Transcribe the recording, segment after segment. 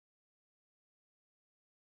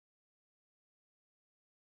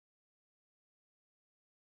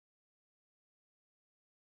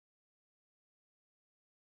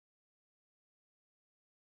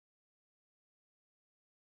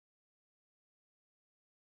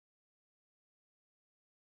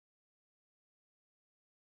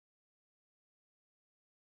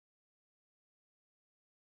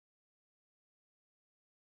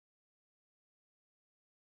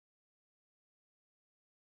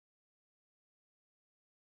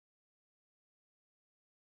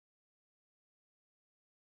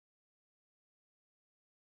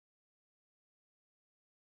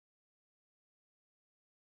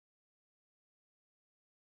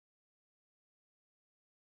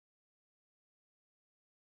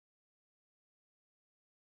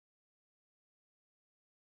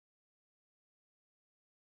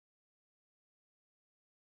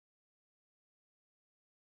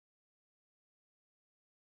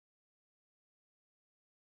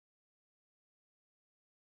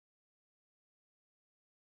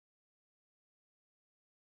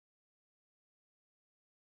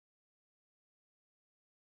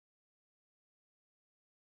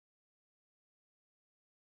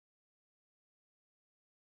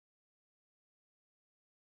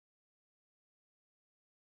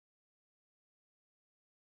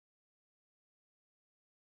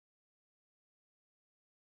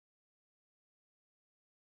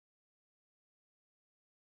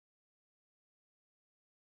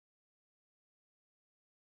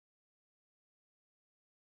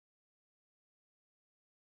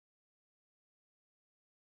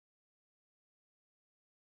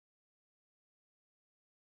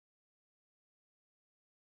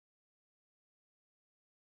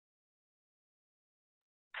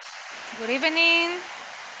Good evening.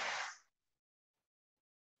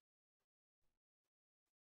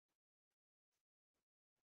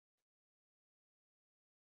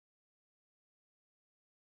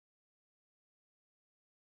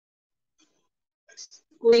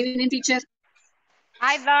 Good evening, teacher.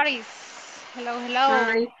 Hi, Doris. Hello, hello.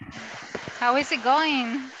 Hi. How is it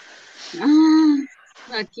going?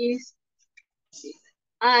 Aquí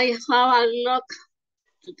I have a lock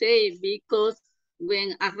today because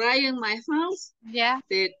when I arrive in my house, Yeah.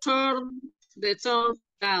 the turn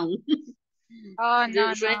down. Oh, The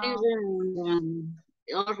no, rain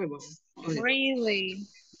horrible. Really?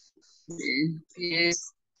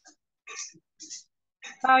 Yes.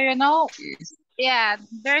 So, you know, Yes. yeah,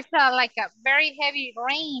 there's like a very heavy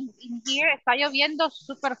rain in here. Está lloviendo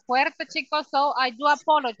súper fuerte, chicos, so I do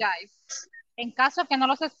apologize. En caso que no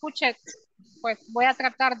los escuche, pues voy a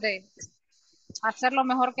tratar de hacer lo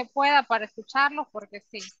mejor que pueda para escucharlos, porque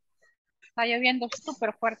sí, está lloviendo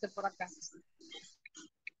súper fuerte por acá.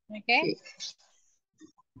 Okay.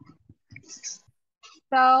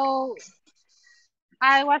 So,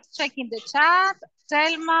 I was checking the chat.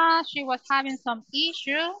 Selma, she was having some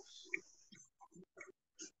issues.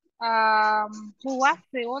 Who was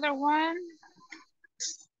the other one?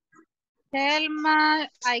 Selma,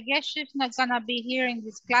 I guess she's not gonna be here in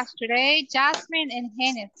this class today. Jasmine and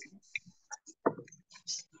Hennessy.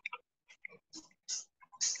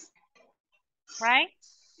 Right?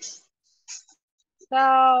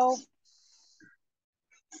 So,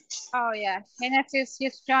 oh yeah, Hennessy is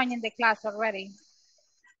just joining the class already.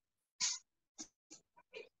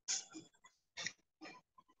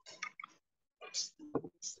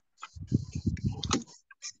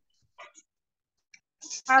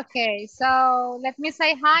 Okay, so let me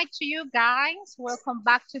say hi to you guys. Welcome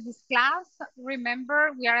back to this class.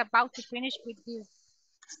 Remember, we are about to finish with this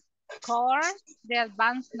course, the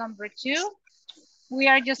advanced number 2. We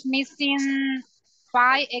are just missing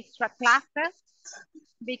 5 extra classes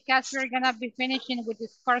because we're gonna be finishing with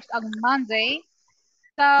this course on Monday.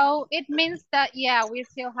 So it means that, yeah, we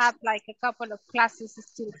still have like a couple of classes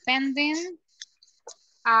still pending.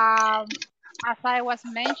 As I was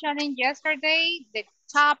mentioning yesterday, the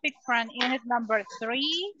topic from unit number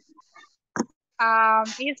 3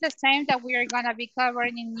 is the same that we are gonna be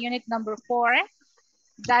covering in unit number 4.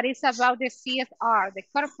 That is about the CSR, the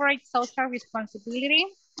corporate social responsibility.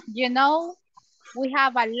 You know, we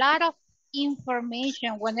have a lot of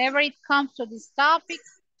information whenever it comes to this topic.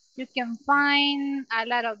 You can find a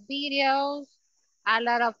lot of videos, a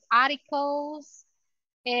lot of articles,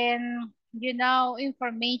 and, you know,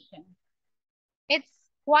 information. It's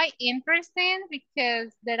quite interesting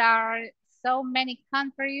because there are so many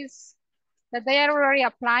countries that they are already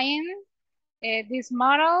applying this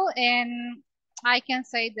model, and I can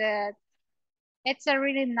say that it's a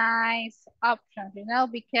really nice option, you know,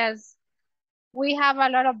 because we have a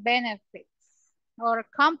lot of benefits. Our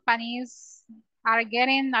companies are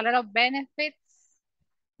getting a lot of benefits,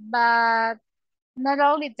 but not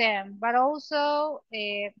only them, but also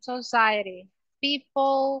society,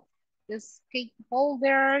 people, the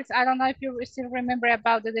stakeholders. I don't know if you still remember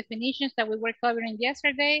about the definitions that we were covering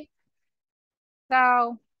yesterday.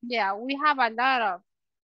 So yeah, we have a lot of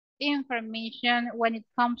information when it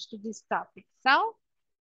comes to this topic. So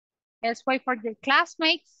let's wait for your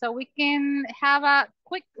classmates so we can have a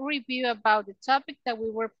quick review about the topic that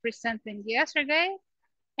we were presenting yesterday,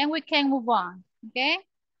 and we can move on, okay?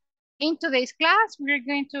 In today's class, we're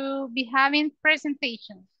going to be having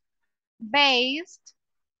presentations based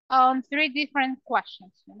on 3 different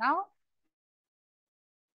questions, you know?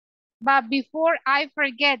 But before I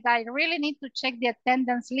forget, I really need to check the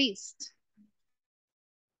attendance list.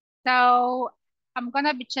 So I'm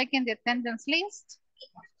gonna be checking the attendance list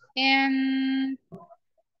in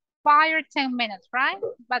 5 or 10 minutes, right?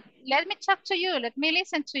 But let me talk to you. Let me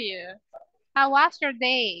listen to you. How was your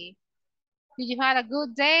day? Did you have a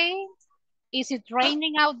good day? Is it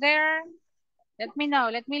raining out there? Let me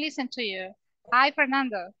know. Let me listen to you. Hi,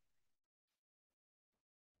 Fernando.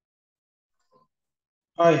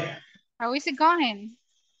 Hi, How is it going?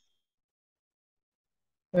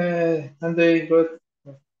 I'm doing good.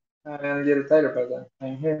 I'm a little tired, but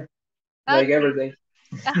I'm here, like every Okay.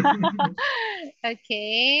 day.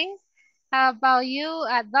 Okay. How about you?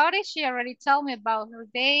 Doris, she already told me about her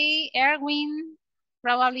day. Erwin,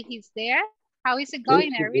 probably he's there. How is it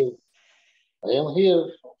going, Erwin? Good. I am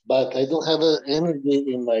here, but I don't have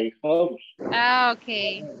energy in my house. Ah,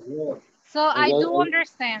 okay. Yeah, So I do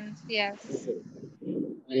understand. Yes.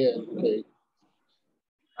 yeah, okay.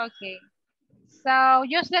 Okay. So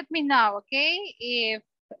just let me know, okay? If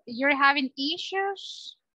you're having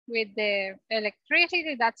issues with the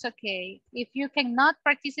electricity, that's okay. If you cannot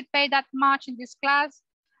participate that much in this class,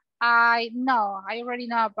 I already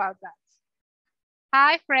know about that.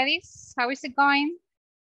 Hi, Freddy's, how is it going?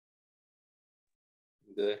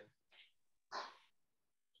 Good.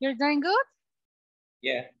 You're doing good?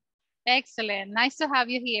 Yeah. Excellent, nice to have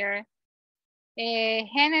you here.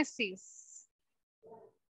 Genesis,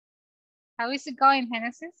 how is it going,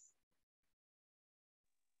 Genesis?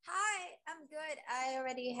 Hi, I'm good. I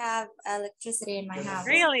already have electricity in my house.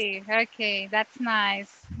 Really? Okay, that's nice.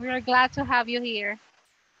 We're glad to have you here.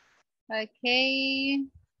 Okay.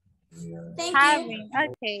 Thank Harvin, you.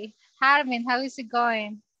 okay. Harvin, how is it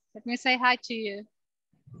going? Let me say hi to you.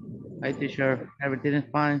 Hi, teacher. Everything is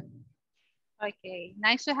fine. Okay,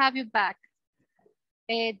 nice to have you back.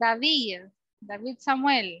 David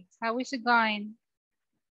Samuel, how is it going?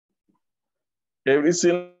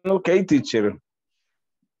 Everything okay, teacher.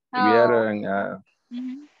 We are in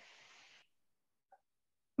Mhm.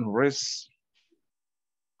 rest.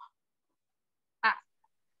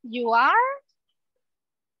 You are?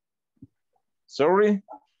 Sorry,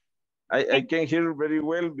 I can hear very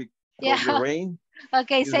well because Yeah. the rain.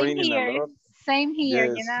 Okay, It's same raining a here. lot. Same here,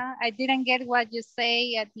 you Yes. know. I didn't get what you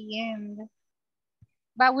say at the end.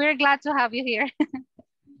 But we're glad to have you here.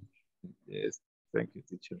 Yes, thank you,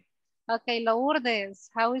 teacher. Okay, Lourdes,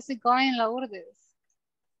 how is it going, Lourdes?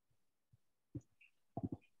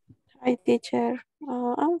 Hi, teacher.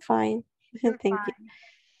 I'm fine. You're Thank you. fine.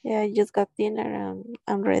 Yeah, I just got dinner and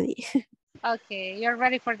I'm ready. Okay, you're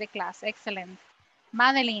ready for the class. Excellent.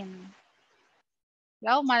 Madeline.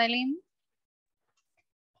 Hello, Madeline.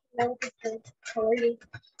 Hello, teacher. How are you?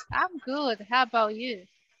 I'm good. How about you?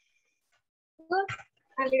 Good.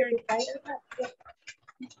 A little bit tired, but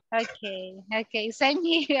yeah. Okay, okay. Same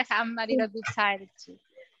here. I'm a little bit tired too.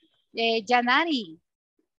 Janari.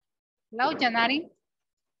 Hello, Janari.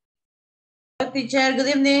 Hello, teacher. Good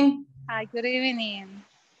evening. Hi, good evening.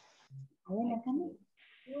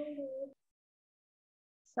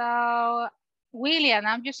 So, William,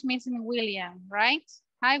 I'm just missing William, right?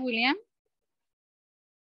 Hi, William.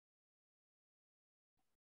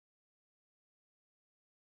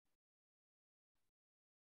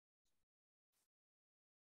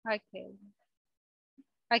 Okay.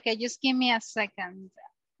 Okay, just give me a second.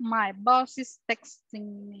 My boss is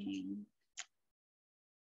texting me.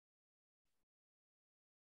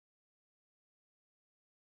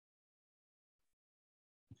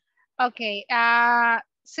 Ok,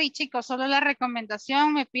 sí chicos, solo la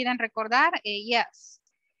recomendación me piden recordar, yes.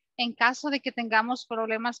 En caso de que tengamos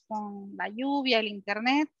problemas con la lluvia, el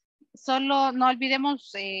internet, solo no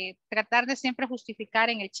olvidemos tratar de siempre justificar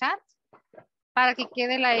en el chat para que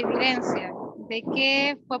quede la evidencia de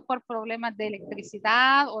que fue por problemas de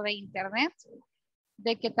electricidad o de internet,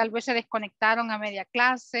 de que tal vez se desconectaron a media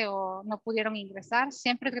clase o no pudieron ingresar.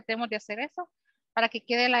 Siempre tratemos de hacer eso para que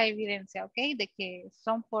quede la evidencia, ¿ok? De que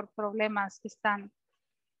son por problemas que están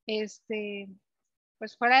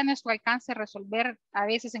pues fuera de nuestro alcance resolver a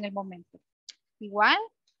veces en el momento. Igual,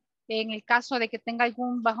 en el caso de que tenga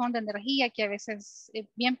algún bajón de energía, que a veces es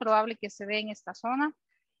bien probable que se dé en esta zona,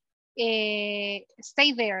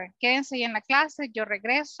 stay there, quédense ahí en la clase, yo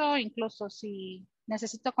regreso, incluso si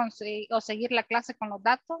necesito conseguir o seguir la clase con los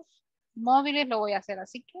datos móviles, lo voy a hacer.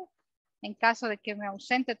 Así que en caso de que me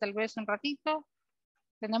ausente tal vez un ratito,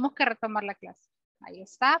 tenemos que retomar la clase. Ahí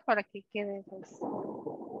está, para que quede pues,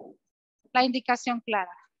 la indicación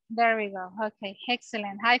clara. There we go. Okay,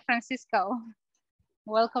 excellent. Hi, Francisco.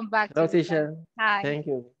 Welcome back. Hello, to the teacher. class. Hi. Thank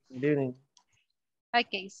you. Good evening.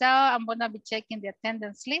 Okay, so I'm gonna be checking the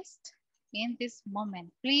attendance list in this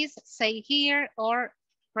moment. Please say here or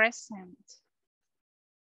present.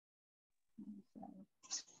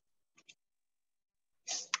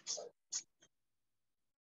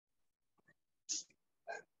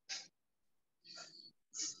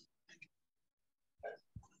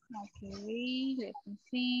 Okay, let me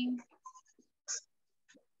see.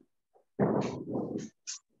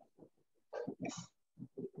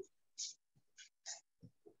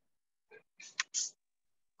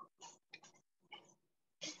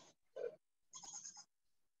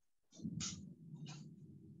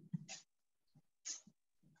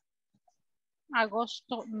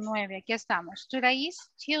 Agosto 9, aquí estamos. Today is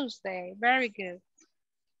Tuesday, very good.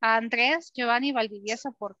 Andrés Giovanni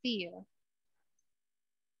Valdivieso Portillo.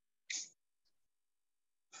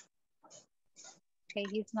 Okay,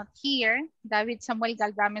 he's not here. David Samuel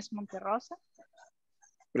Galdames Monterrosa.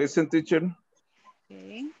 Present, teacher.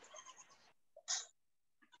 Okay.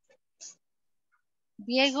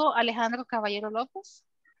 Diego Alejandro Caballero López.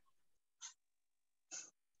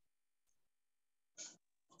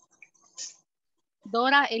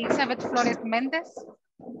 Dora Elizabeth Flores Méndez.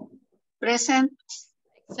 Present.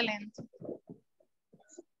 Excellent.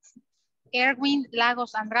 Erwin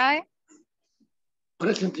Lagos Andrade.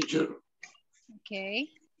 Present, teacher. Okay.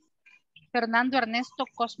 Fernando Ernesto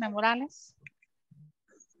Cosme Morales.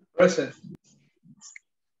 Present.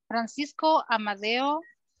 Francisco Amadeo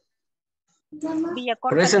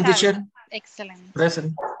Villacorta Present, Chávez. teacher. Excellent.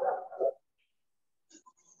 Present.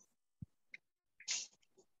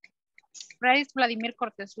 Fredis Vladimir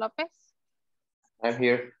Cortés López. I'm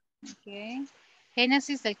here. Okay.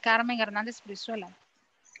 Génesis del Carmen Hernández Brizuela.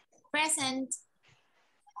 Present.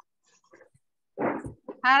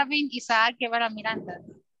 Harvin Isaac Guevara Miranda.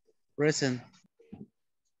 Present.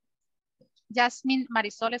 Jasmine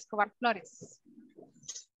Marisol Escobar Flores.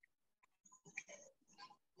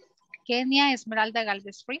 Kenia Esmeralda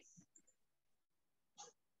Galvez Ruiz.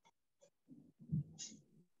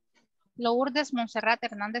 Lourdes Montserrat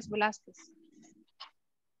Hernández Velázquez.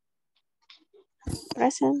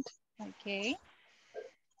 Present. Okay.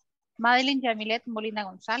 Madeline Yamilet Molina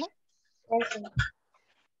González. Present.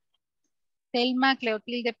 Telma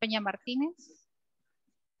Cleotilde Peña Martínez.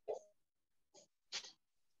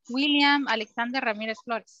 William Alexander Ramírez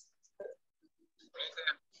Flores.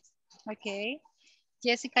 Okay.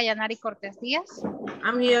 Jessica Yanari Cortés Díaz.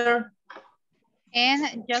 I'm here.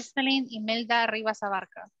 And Jocelyn Imelda Rivas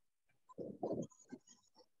Abarca.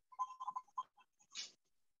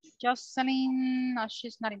 Jocelyn, no,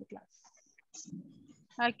 she's not in the class.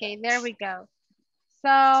 Okay, there we go.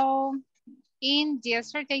 So in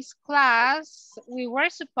yesterday's class, we were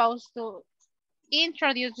supposed to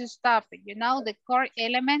introduce this topic, you know, the core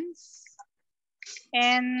elements.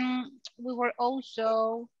 And we were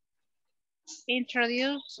also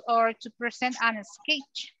introduce or to present a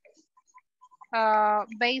sketch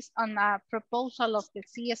based on a proposal of the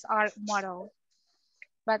CSR model.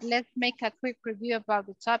 But let's make a quick review about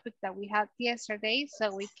the topic that we had yesterday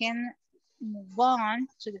so we can move on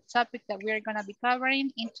to the topic that we are going to be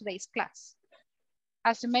covering in today's class.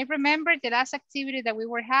 As you may remember, the last activity that we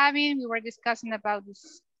were having, we were discussing about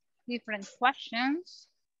these different questions.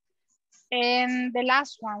 And the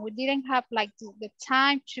last one, we didn't have like the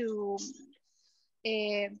time to,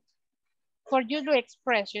 for you to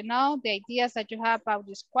express, you know, the ideas that you have about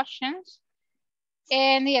these questions.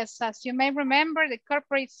 And yes, as you may remember, the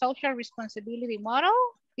corporate social responsibility model,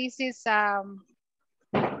 this is,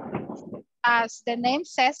 as the name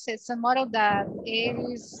says, it's a model that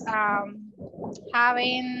is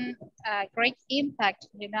having a great impact,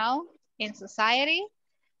 you know, in society,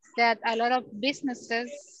 that a lot of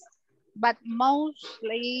businesses, but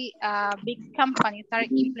mostly big companies are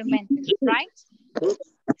implementing, right?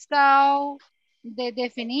 So the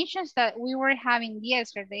definitions that we were having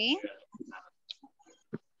yesterday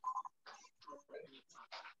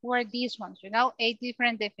were these ones, you know, 8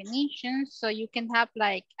 different definitions. So you can have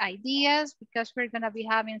like ideas because we're gonna be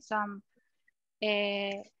having some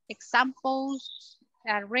examples,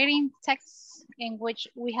 reading texts in which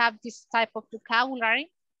we have this type of vocabulary.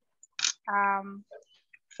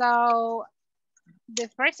 So the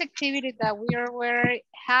first activity that we were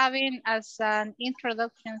having as an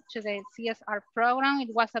introduction to the CSR program, it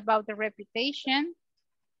was about the reputation.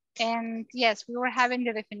 And yes, we were having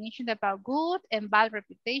the definition about good and bad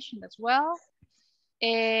reputation as well.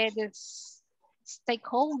 The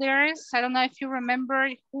stakeholders, I don't know if you remember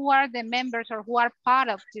who are the members or who are part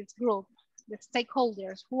of this group, the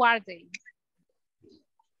stakeholders, who are they?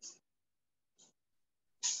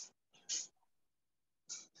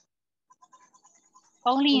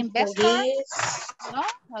 Only investors? No?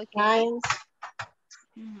 Okay.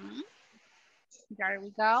 There we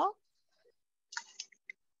go.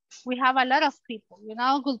 We have a lot of people, you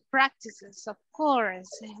know, good practices, of course.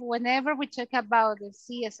 Whenever we talk about the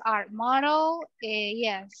CSR model,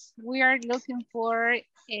 yes, we are looking for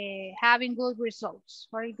having good results,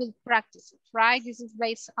 very good practices, right? This is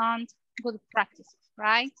based on good practices,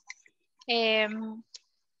 right?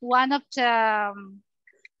 One of the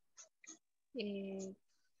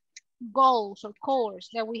goals or cores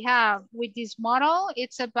that we have with this model,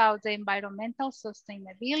 it's about the environmental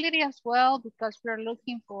sustainability as well, because we're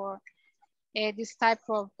looking for this type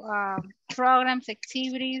of programs,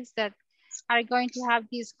 activities that are going to have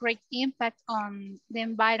this great impact on the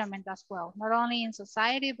environment as well, not only in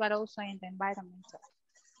society, but also in the environment.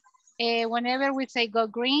 Whenever we say go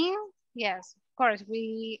green, yes, of course,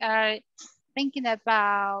 we are thinking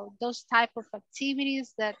about those type of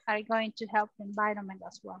activities that are going to help the environment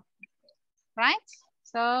as well. Right?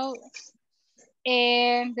 So,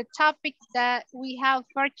 and the topic that we have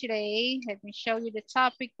for today, let me show you the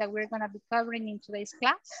topic that we're going to be covering in today's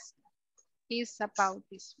class, is about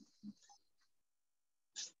this one.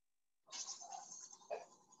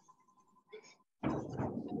 Let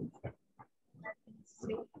me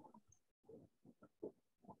see.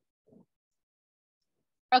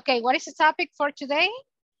 Okay, what is the topic for today?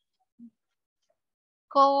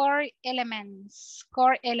 Core elements,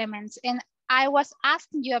 core elements. And I was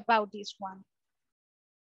asking you about this one.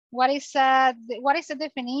 What is the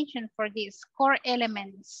definition for this? Core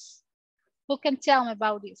elements. Who can tell me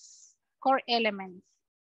about this? Core elements.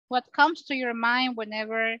 What comes to your mind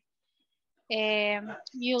whenever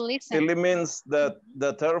you listen? Elements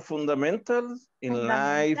that are fundamental in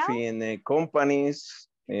life, in companies,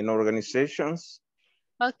 in organizations.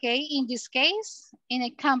 Okay, in this case, in a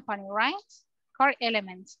company, right? Core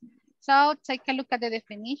elements. So take a look at the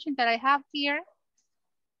definition that I have here.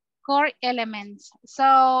 Core elements.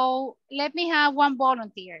 So let me have one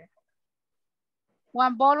volunteer.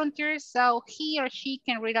 One volunteer, so he or she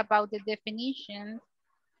can read about the definition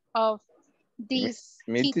of this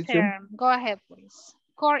key term. Go ahead, please.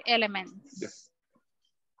 Core elements.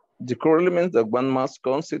 The core elements that one must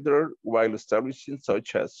consider while establishing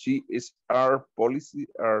such as CSR policy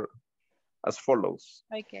are as follows.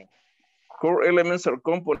 Okay. Core elements are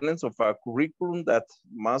components of a curriculum that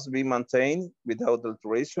must be maintained without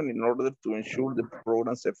alteration in order to ensure the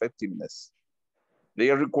program's effectiveness. They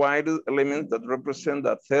are required elements that represent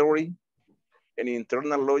the theory and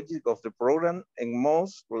internal logic of the program and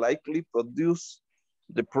most likely produce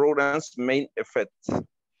the program's main effect.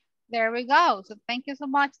 There we go. So thank you so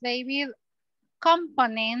much, David.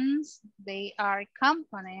 Components, they are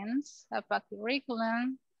components of a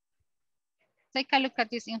curriculum. Take a look at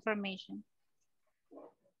this information.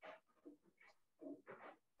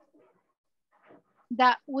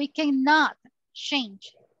 That we cannot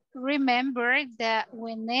change. Remember that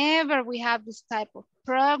whenever we have this type of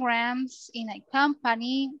programs in a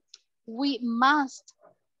company, we must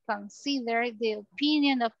consider the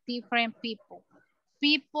opinion of different people.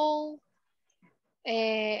 People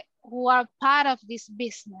who are part of this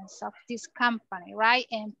business, of this company, right?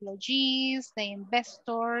 Employees, the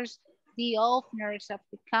investors, the owners of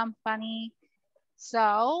the company.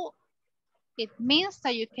 So it means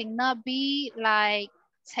that you cannot be like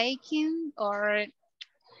taking or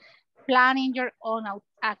planning your own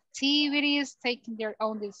activities, taking your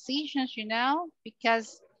own decisions, you know,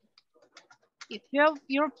 because if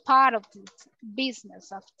you're part of the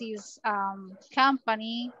business of this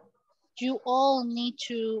company, you all need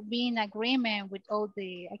to be in agreement with all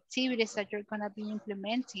the activities that you're gonna be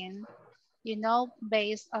implementing, you know,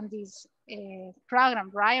 based on this program,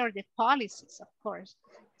 right? Or the policies, of course.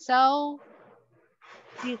 So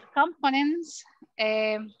these components,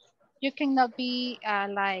 you cannot be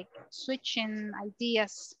like switching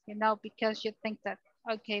ideas, you know, because you think that,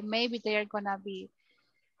 okay, maybe they are gonna be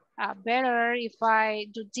better if I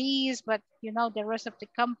do this, but you know, the rest of the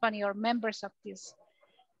company or members of this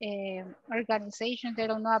organization, they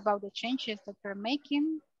don't know about the changes that they're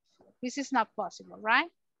making. This is not possible, right?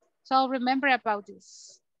 So remember about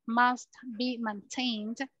this, must be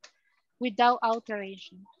maintained without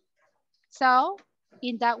alteration. So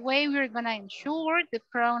in that way, we're gonna ensure the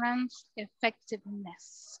program's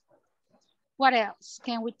effectiveness. What else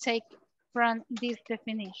can we take from this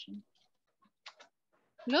definition?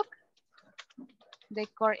 Look, the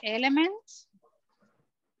core elements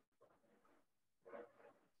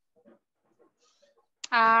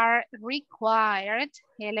are required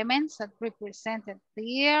elements that represent the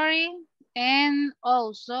theory and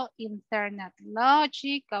also internal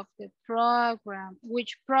logic of the program.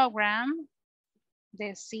 Which program?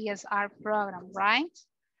 The CSR program, right?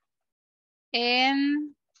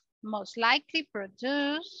 And most likely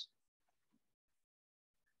produce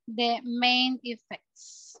the main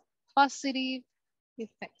effects, positive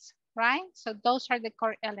effects, right? So those are the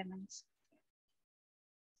core elements.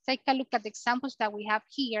 Take a look at the examples that we have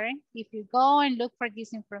here. If you go and look for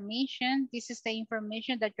this information, this is the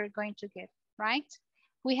information that you're going to get, right?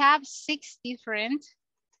 We have 6 different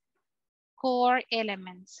core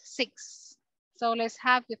elements, 6. So let's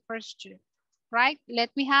have the first 2, right? Let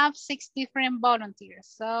me have 6 different volunteers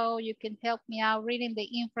so you can help me out reading the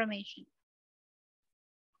information.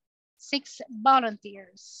 6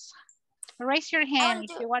 volunteers. Raise your hand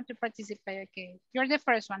if you want to participate, okay? You're the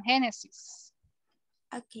first one, Genesis.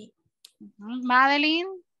 Okay.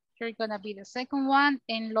 Madeline, you're gonna be the second one,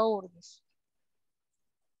 and Lourdes.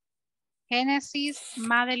 Genesis,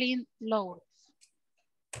 Madeline, Lourdes.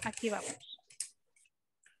 Aquí vamos.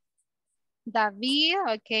 David,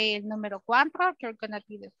 okay, el número 4, you're gonna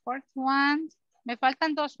be the fourth one. Me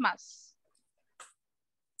faltan 2 más.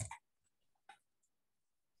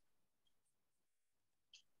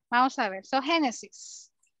 Vamos a ver, so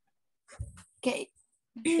Genesis. Okay.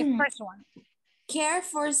 The first one. care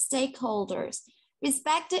for stakeholders.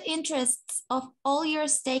 Respect the interests of all your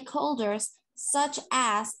stakeholders, such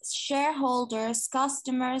as shareholders,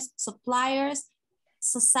 customers, suppliers,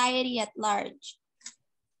 society at large.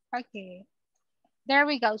 Okay, there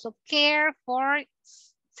we go. So care for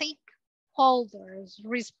stakeholders.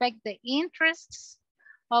 Respect the interests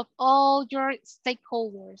of all your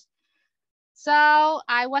stakeholders. So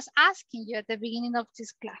I was asking you at the beginning of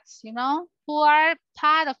this class, you know, who are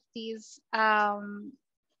part of this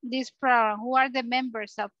program, who are the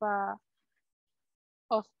members of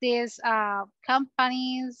these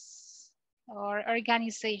companies or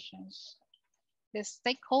organizations. The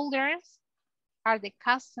stakeholders are the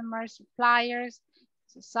customers, suppliers,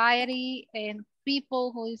 society, and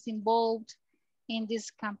people who is involved in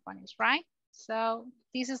these companies, right? So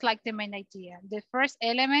this is like the main idea. The first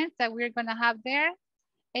element that we're gonna have there,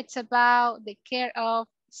 it's about the care of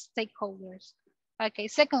stakeholders. Okay,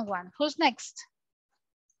 second one, who's next?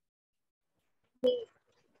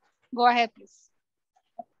 Go ahead, please.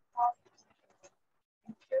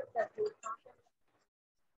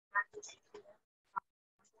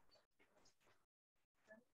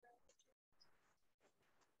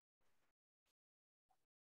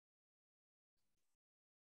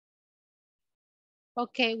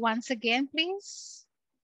 Okay, once again, please.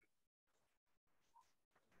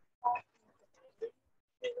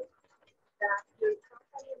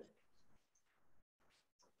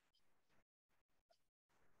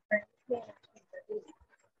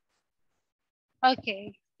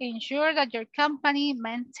 Okay, ensure that your company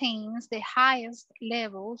maintains the highest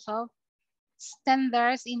levels of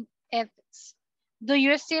standards in ethics. Do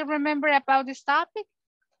you still remember about this topic?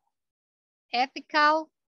 Ethical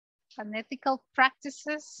and ethical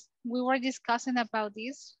practices. We were discussing about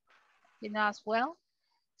this, you know, as well.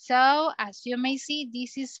 So as you may see,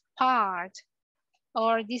 this is part,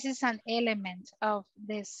 or this is an element of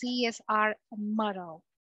the CSR model.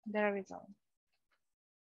 There we go.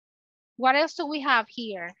 What else do we have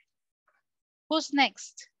here? Who's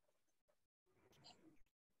next?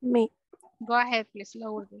 Me. Go ahead, please,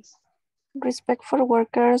 lower this. Respect for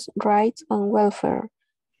workers' rights and welfare.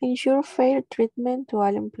 Ensure fair treatment to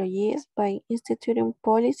all employees by instituting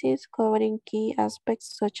policies covering key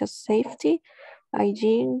aspects such as safety,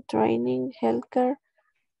 hygiene, training, healthcare,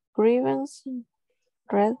 grievance,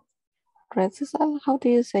 redressal, how do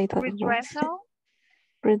you say that? Redressal?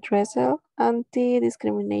 Redressal,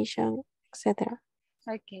 anti-discrimination, etc.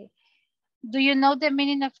 Okay. Do you know the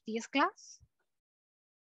meaning of this class?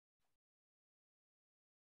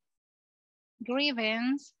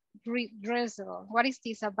 Grievance, redressal. What is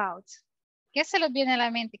this about? ¿Qué se les viene a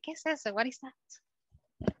la mente? ¿Qué es eso? What is that?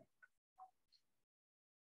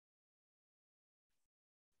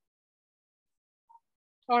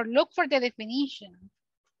 Or look for the definition.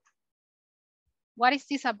 What is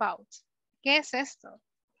this about? ¿Qué es esto?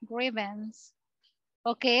 Grievance.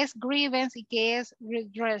 ¿O qué es grievance y qué es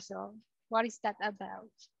redressal? What is that about?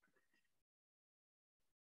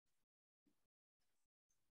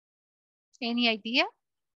 Any idea?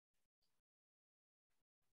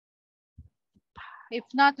 If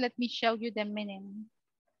not, let me show you the meaning.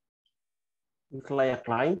 It's like a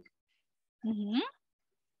client?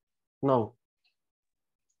 No.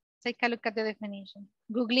 Take a look at the definition.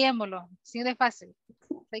 Googleémoslo. Sí, de fácil.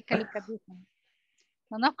 Take a look at this one.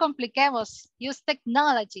 No nos compliquemos. Use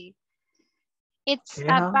technology. It's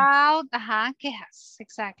about, quejas,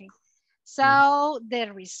 exactly. So,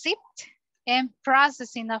 the receipt and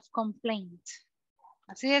processing of complaint.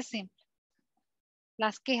 Así de simple.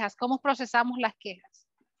 Las quejas, cómo procesamos las quejas,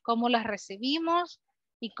 cómo las recibimos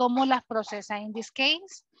y cómo las procesa. In this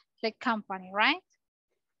case, the company, right?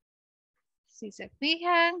 Si se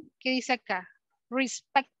fijan, ¿qué dice acá?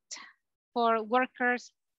 Respect for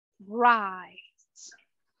workers' rights.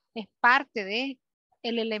 Es parte de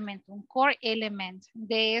el elemento, un core element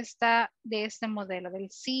de este modelo, del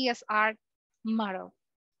CSR model.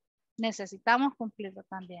 Necesitamos cumplirlo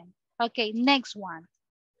también. Okay, next one.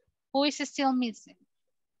 Who is still missing?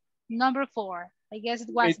 Number 4. I guess it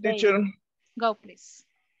was teacher. Go, please.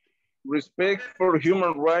 Respect for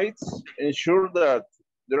human rights. Ensure that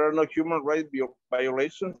there are no human rights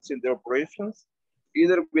violations in the operations,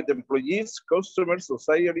 either with employees, customers,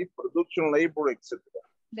 society, production, labor, etc.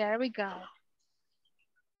 There we go.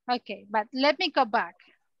 Okay, but let me go back.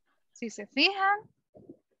 Si se fijan,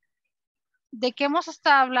 ¿de qué hemos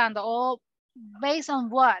estado hablando? O based on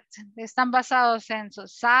what? Están basados en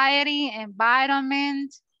society,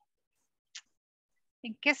 environment.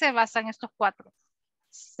 ¿En qué se basan estos 4?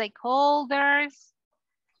 Stakeholders.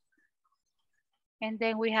 And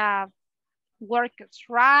then we have workers'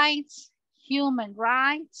 rights, human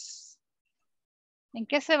rights. ¿En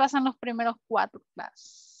qué se basan los primeros 4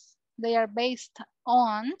 clases? They are based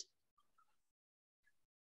on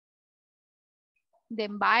the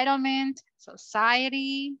environment,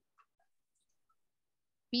 society,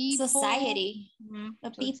 people. Society.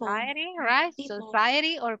 The people. Society, right? People.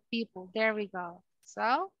 Society or people. There we go.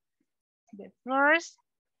 So the first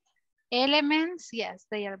elements, yes,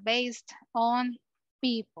 they are based on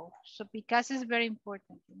people. So because it's very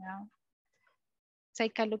important, you know.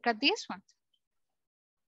 Take a look at this one.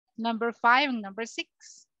 Number 5 and number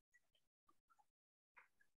 6.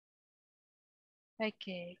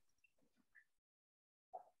 Okay.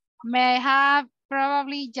 May I have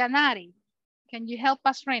probably Janari? Can you help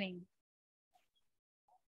us reading?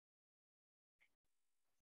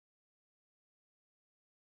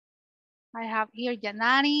 I have here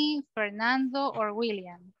Janari, Fernando, or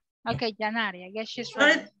William. Okay, Janari, I guess she's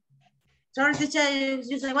ready. Sorry, teacher,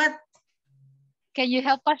 you say what? Can you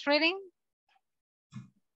help us reading?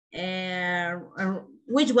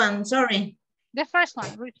 Which one? Sorry. The first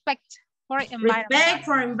one, respect for environment. Respect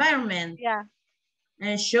for environment. Yeah.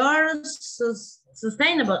 Ensure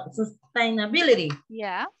sustainability.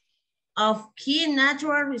 Yeah. Of key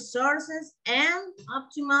natural resources and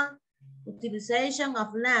optimal utilization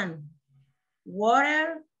of land,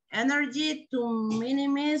 water, energy to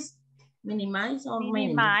minimize the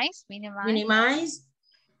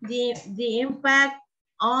impact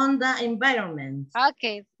on the environment.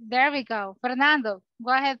 Okay, there we go. Fernando,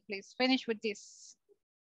 go ahead, please. Finish with this.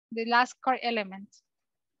 The last core element.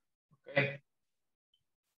 Okay.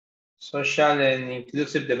 Social and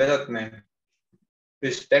inclusive development.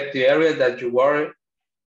 Respect the area that you work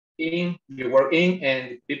in,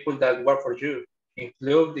 and the people that work for you.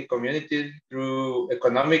 Include the community through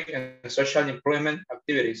economic and social improvement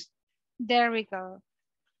activities. There we go.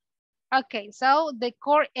 Okay, so the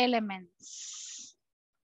core elements.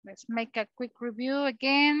 Let's make a quick review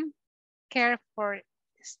again. Care for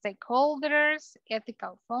stakeholders,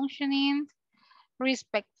 ethical functioning,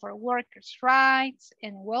 respect for workers' rights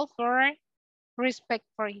and welfare, respect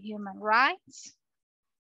for human rights,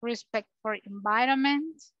 respect for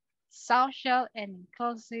environment, social and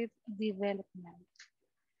inclusive development.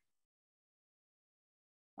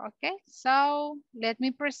 Okay, so let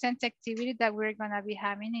me present the activity that we're gonna be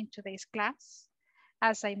having in today's class.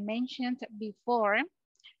 As I mentioned before,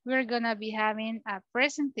 we're gonna be having a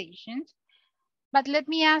presentation, but let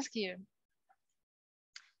me ask you,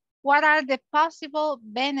 what are the possible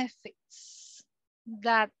benefits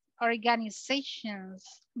that organizations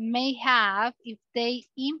may have if they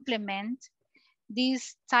implement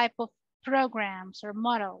these type of programs or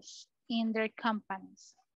models in their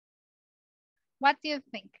companies? What do you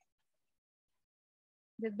think?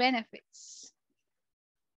 The benefits.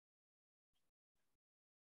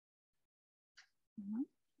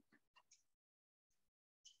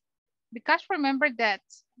 Because remember that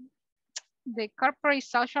the corporate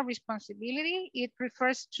social responsibility, it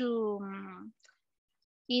refers to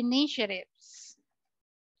initiatives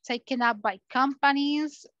taken up by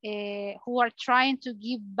companies who are trying to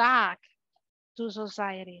give back to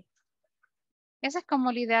society. Esa es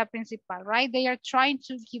como la idea principal, right? They are trying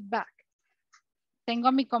to give back.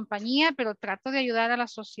 Tengo mi compañía, pero trato de ayudar a la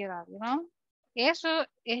sociedad, you know? Eso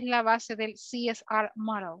es la base del CSR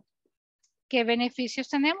model. ¿Qué beneficios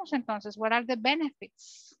tenemos entonces? What are the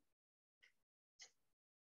benefits?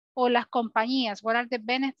 O las compañías, what are the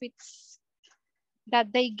benefits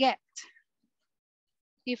that they get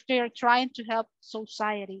if they are trying to help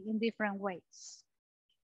society in different ways?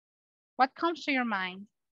 What comes to your mind?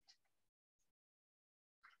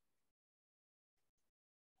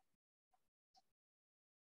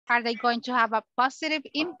 Are they going to have a positive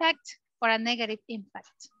impact or a negative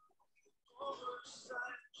impact?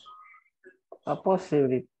 A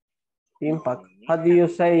positive impact. How do you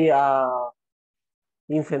say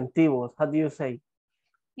incentivos? How do you say?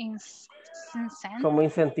 Como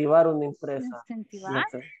incentivar una empresa. Incentivar?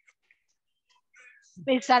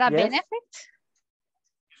 Is that a benefit?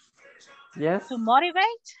 Yes. To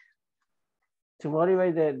motivate? To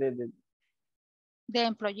motivate the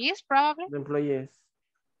employees, probably? The employees.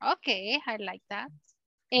 Okay, I like that.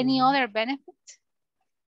 Any other benefit?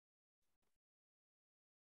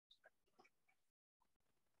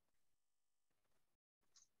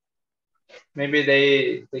 Maybe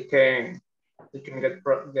they can get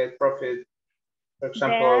profit. For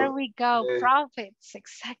example, there we go, profits,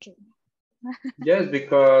 exactly. Yes,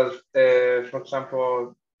 because for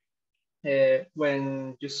example,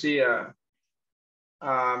 when you see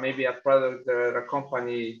maybe a product that a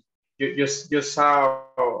company you saw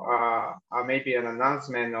maybe an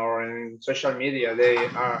announcement or in social media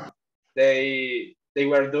they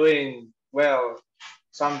were doing well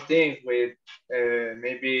something with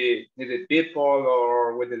maybe needed people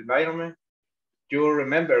or with the environment, you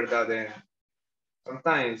remember that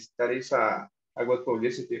sometimes that is a good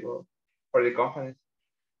publicity for the company.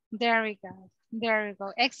 There we go. There we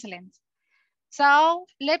go. Excellent. So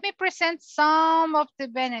let me present some of the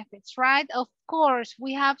benefits, right? Of course,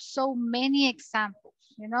 we have so many examples,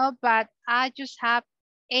 you know, but I just have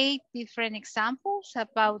 8 different examples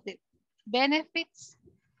about the benefits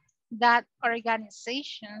that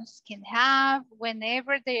organizations can have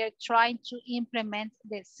whenever they are trying to implement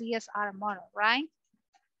the CSR model, right?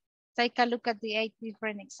 Take a look at the 8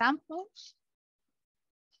 different examples.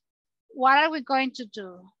 What are we going to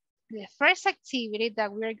do? The first activity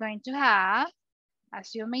that we're going to have,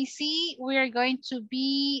 as you may see, we are going to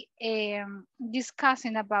be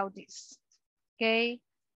discussing about this, okay?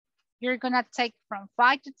 You're gonna take from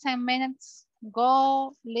 5 to 10 minutes,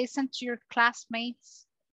 go listen to your classmates.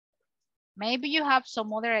 Maybe you have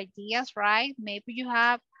some other ideas, right? Maybe you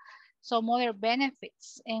have some other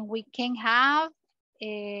benefits and we can have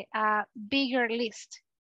a bigger list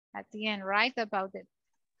at the end, right? About the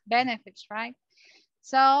benefits, right?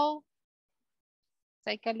 So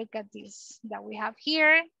take a look at this that we have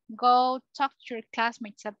here. Go talk to your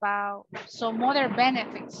classmates about some other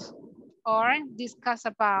benefits or discuss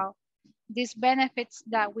about these benefits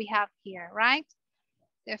that we have here, right?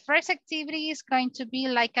 The first activity is going to be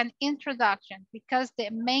like an introduction because the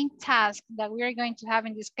main task that we are going to have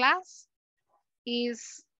in this class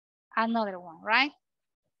is another one, right?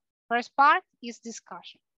 First part is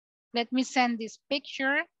discussion. Let me send this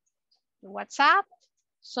picture to WhatsApp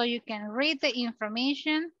so you can read the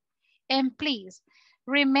information. And please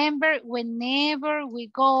remember, whenever we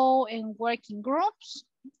go and work in groups,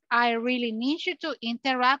 I really need you to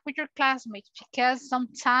interact with your classmates because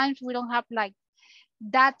sometimes we don't have like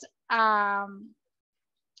that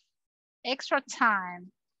extra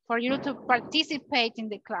time for you to participate in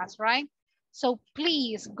the class, right? So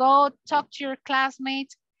please go talk to your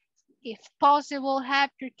classmates. If possible, have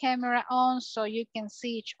your camera on so you can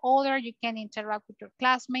see each other, you can interact with your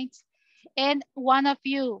classmates. And one of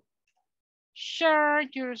you, share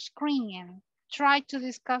your screen. Try to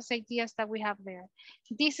discuss ideas that we have there.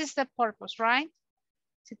 This is the purpose, right?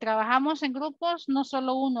 Si trabajamos en grupos, no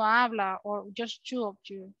solo uno habla or just 2 of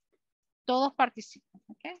you. Todos participan,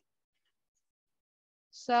 okay?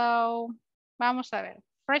 So, vamos a ver.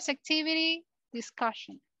 First activity,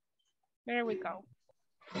 discussion. There we go.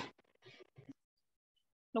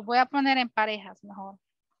 Lo voy a poner en parejas mejor.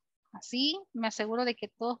 Así me aseguro de que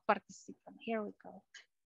todos participan. Here we go.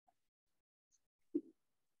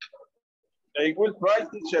 I will try,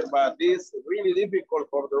 teacher, but it's really difficult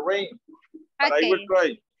for the rain. But Okay. I will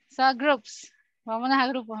try. So groups. Vámonos a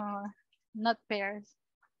grupos ahora, not pairs.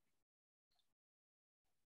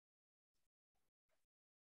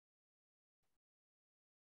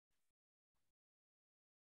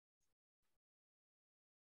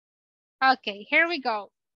 Okay, here we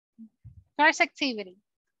go. First activity.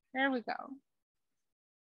 Here we go.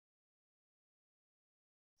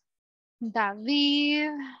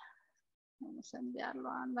 David. Vamos a enviarlo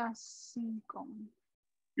a las 5.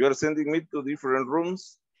 You are sending me to different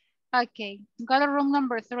rooms. Okay, go to room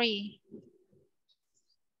number 3.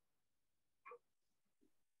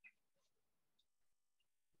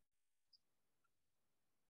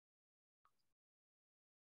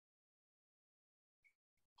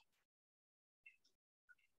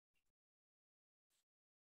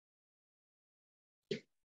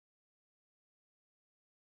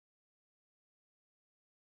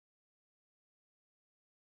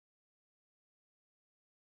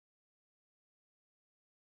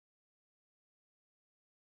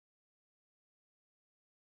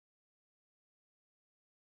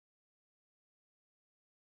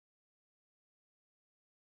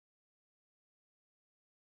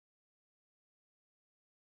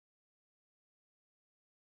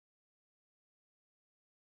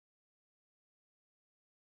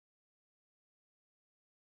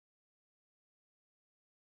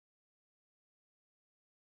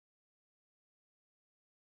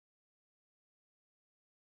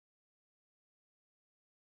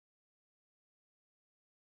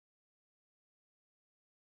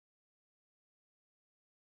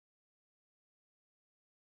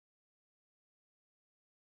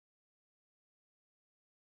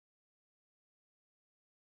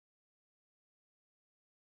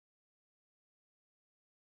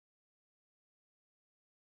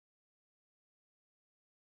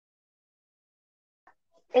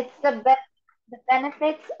 It's the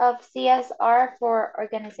benefits of CSR for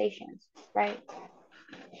organizations, right?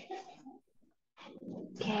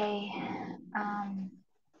 Okay.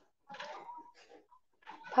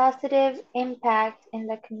 Positive impact in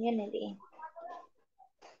the community.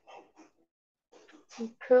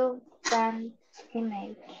 Improved brand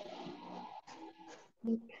image.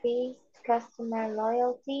 Increased customer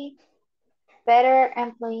loyalty. Better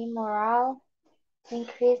employee morale.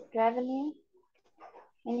 Increased revenue.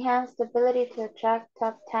 Enhanced ability to attract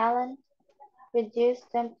top talent.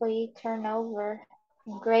 Reduced employee turnover.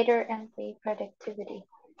 And greater employee productivity.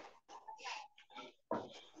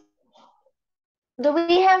 Do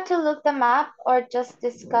we have to look them up or just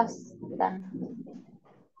discuss them?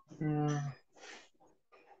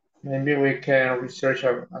 Maybe we can research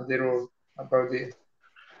a little about it.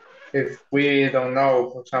 If we don't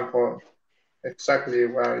know, for example, exactly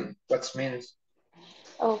what means,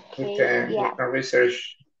 Okay, we can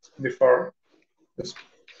research before.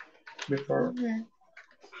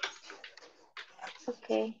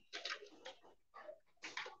 Okay.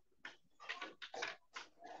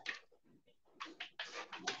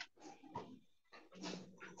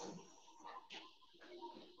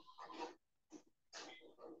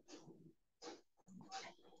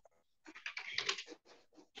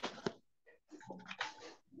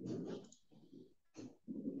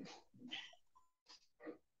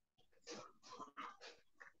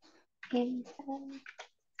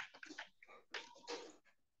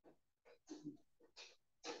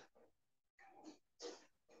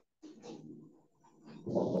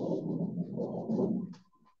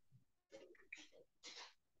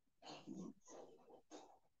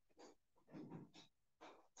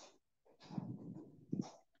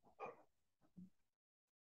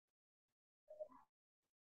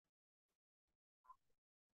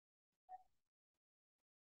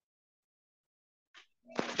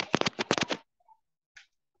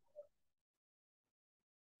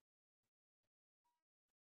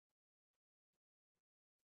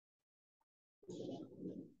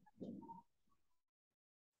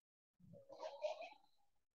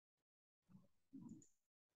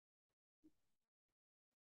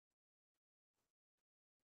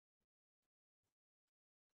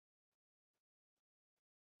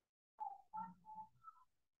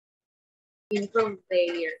 Improve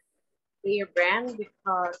their brand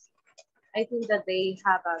because I think that they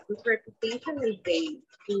have a good reputation if they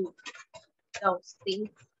do those things.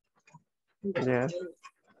 Yes.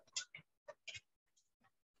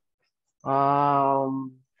 I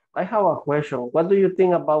have a question. What do you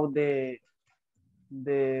think about the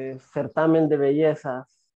certamen de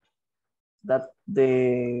bellezas that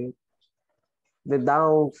the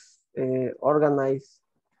downs organize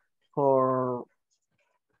for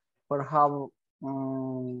have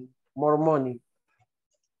more money?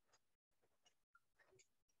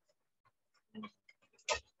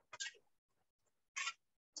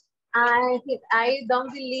 I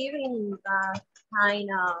don't believe in that kind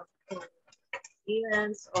of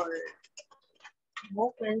events or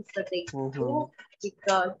movements that they do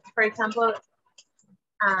because, for example,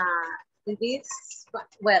 in this,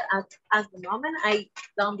 well, at the moment, I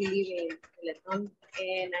don't believe in electronic,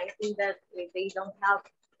 and I think that they don't have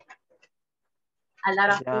a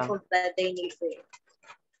lot of people that they need it.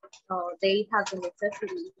 So they have the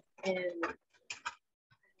necessity and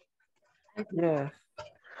yes.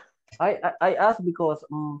 I asked because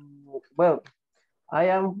well,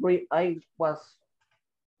 I was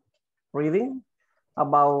reading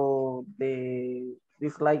about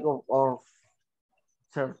this like of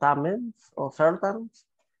certamens or certains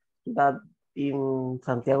that in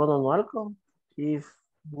Santiago Nonualco is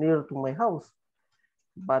near to my house.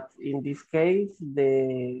 But in this case,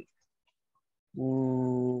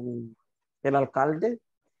 el alcalde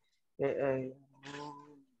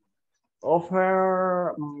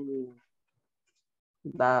offer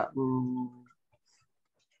that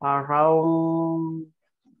around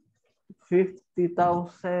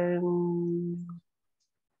 50,000,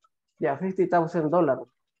 yeah, $50,000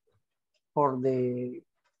 for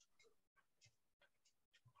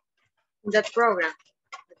that program.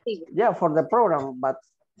 Yeah, for the program, but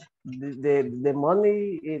the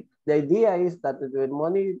money, the idea is that the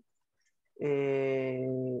money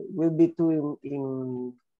will be to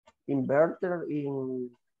inverted in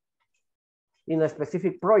a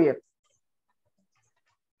specific project.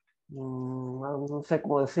 No sé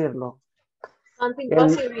cómo decirlo. Something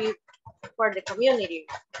positive for the community.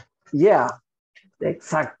 Yeah,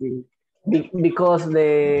 exactly. Because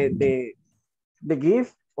the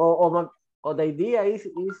gift or the idea is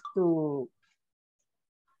to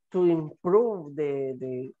improve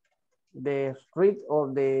the street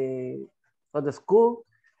or the school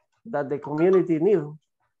that the community needs.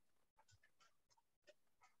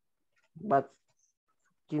 But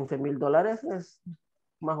 $15,000 es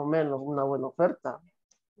más o menos una buena oferta.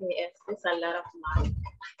 Yes, it's a lot of money.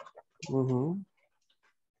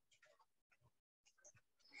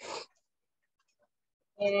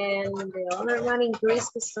 And the other one, increase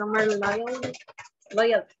customer loyalty.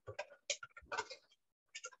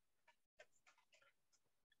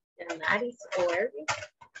 And that is everything.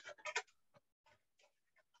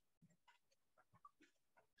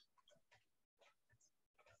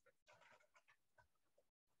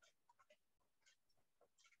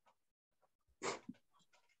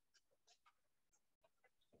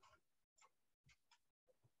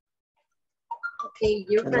 Okay,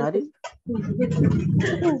 you can.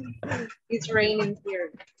 It's raining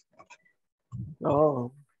here.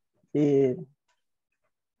 Oh, in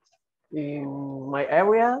my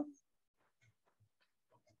area,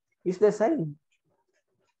 it's the same.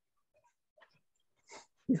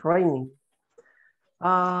 It's raining. The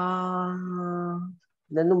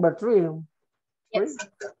number 3. Yes.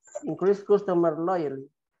 Increase customer loyalty.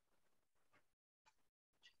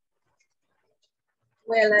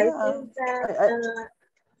 Well, I think that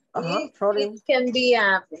it can be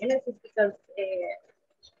a benefit because,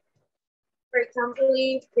 for example,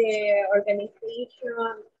 if the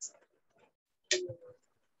organization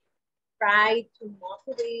try to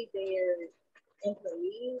motivate their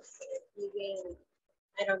employees, giving,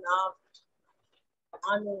 I don't know,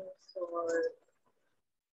 honors or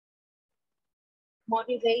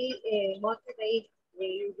motivate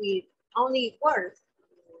with only words.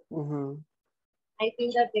 I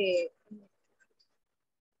think that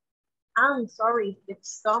I'm sorry,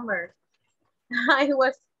 it's summer. I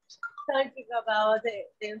was talking about the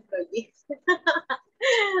employees.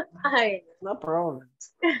 No problem.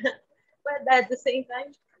 But at the same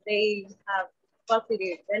time, they have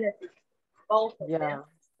positive benefits, both of them,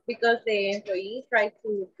 because the employees try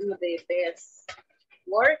to do the best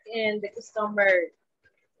work and the customer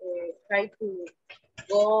try to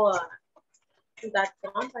go to that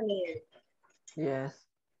company. Yes.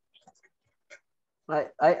 I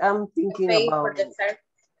am thinking pay about for the service.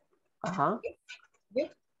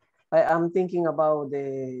 I am thinking about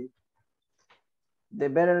the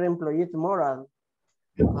better employee moral.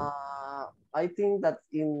 I think that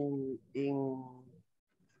in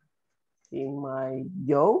my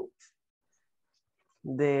job,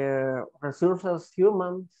 the resources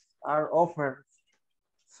humans are offered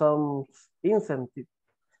some incentive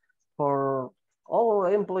for all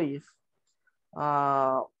employees.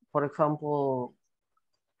 For example,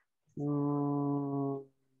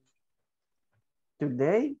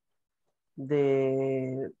 today,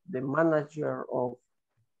 the manager of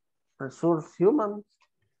resource humans,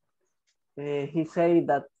 he said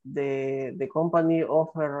that the company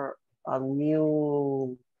offer a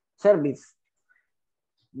new service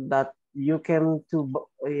that you can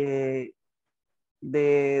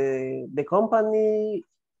the company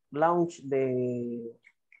launched the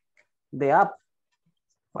app,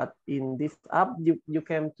 but in this app you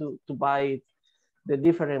can to buy the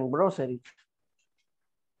different groceries.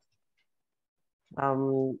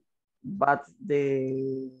 But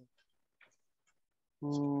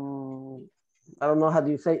I don't know how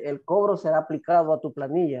do you say, el cobro será aplicado a tu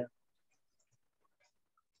planilla.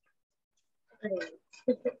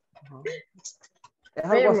 Es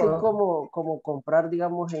algo así como comprar,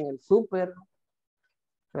 digamos, en el súper,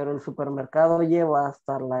 pero el supermercado lleva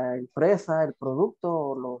hasta la empresa, el producto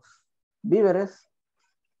o los víveres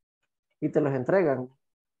y te los entregan.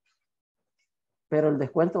 Pero el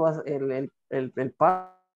descuento va el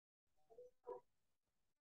pago.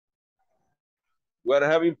 We're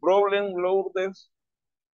having problem, Lourdes.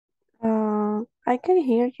 I can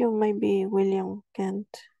hear you, maybe William can't.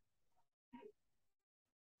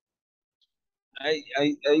 I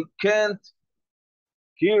can't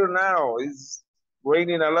hear now. It's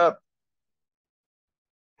raining a lot.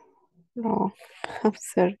 No, I'm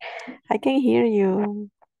sorry. I can hear you.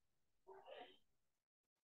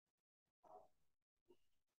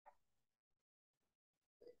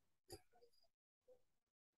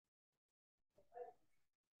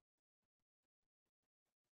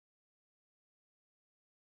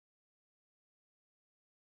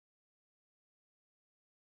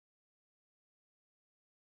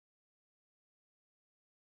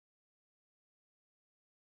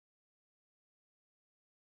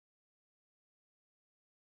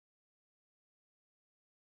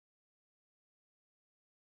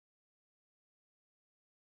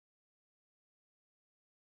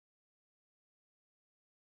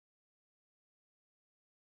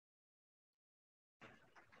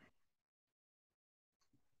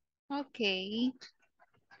 Okay.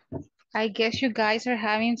 I guess you guys are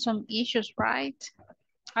having some issues, right?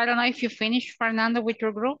 I don't know if you finished, Fernando, with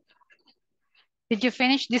your group. Did you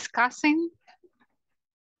finish discussing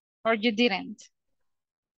or you didn't?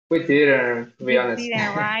 We didn't, to be honest.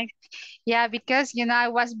 Didn't, right? Yeah, because, you know, I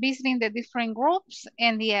was visiting the different groups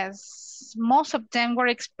and yes, most of them were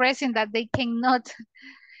expressing that they cannot.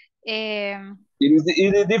 It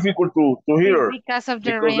is difficult to hear. Because of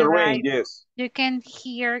the because rain, the rain, right? yes. You can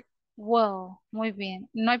hear well. Muy bien.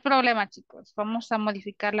 No hay problema, chicos. Vamos a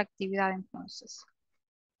modificar la actividad entonces.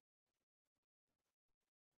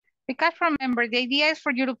 Because remember, the idea is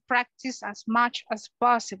for you to practice as much as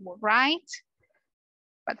possible, right?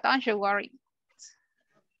 But don't you worry.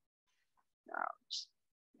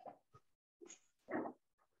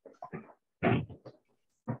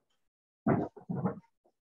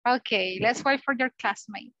 Okay, let's wait for your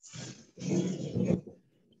classmates.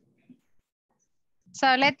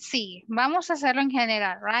 So let's see. Vamos a hacerlo en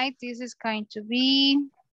general, right? This is going to be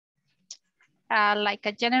like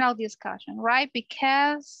a general discussion, right?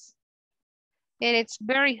 Because it's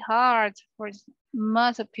very hard for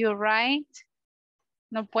most of you, right?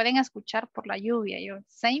 No pueden escuchar por la lluvia. Yo,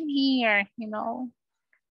 same here, you know.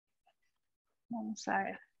 Vamos a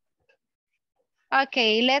ver.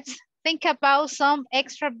 Okay, let's think about some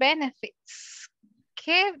extra benefits.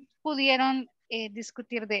 ¿Qué pudieron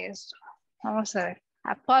discutir de esto? Vamos a ver.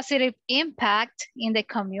 A positive impact in the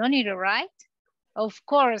community, right? Of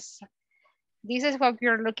course, this is what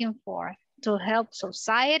we're looking for, to help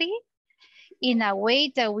society in a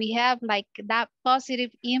way that we have like that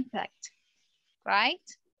positive impact, right?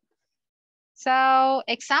 So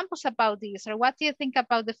examples about this, or what do you think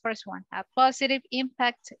about the first one? A positive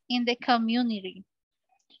impact in the community.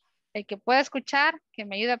 El que pueda escuchar, que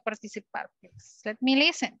me ayude a participar. Please. Let me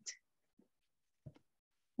listen.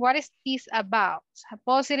 What is this about? A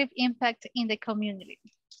positive impact in the community.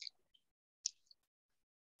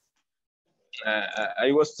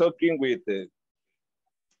 I was talking with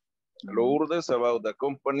Lourdes about the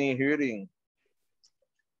company here in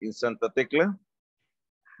Santa Tecla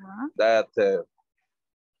that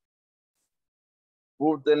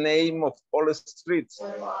put the name of all the streets.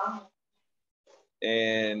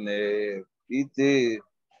 And it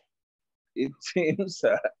seems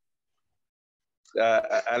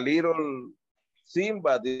a little thing,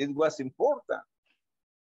 but it was important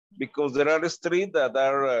because there are streets that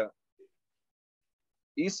are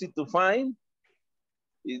easy to find.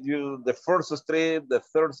 The first street, the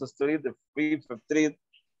third street, the fifth street,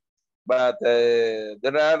 but there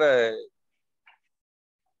are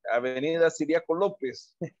Avenida Siriaco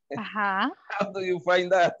López. How do you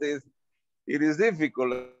find that? It is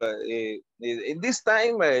difficult. In this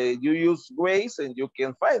time, you use Waze and you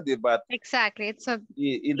can find it, but exactly, it's a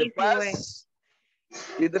in the past,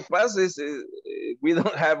 is we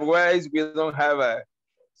don't have Waze, we don't have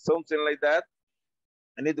something like that,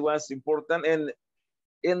 and it was important. And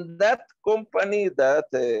in that company,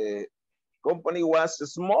 company was a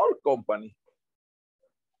small company,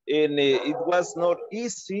 and it was not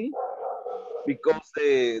easy because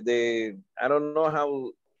the I don't know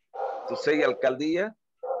how to say alcaldía,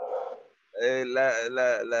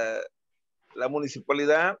 la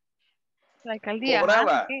municipalidad la alcaldía,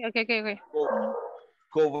 cobraba, okay.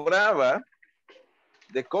 Cobraba,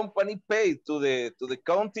 the company paid to the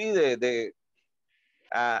county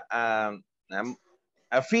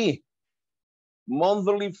a fee,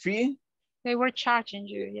 monthly fee. They were charging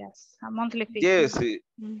you, yes, a monthly fee. Yes,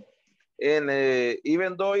 and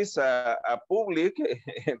even though it's a public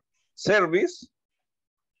service,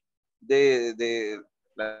 the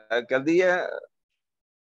alcaldía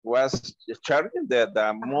was charging the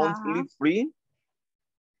monthly fee,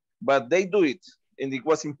 but they do it, and it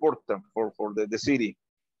was important for the city.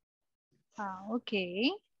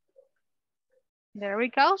 Okay. There we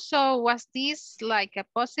go. So was this like a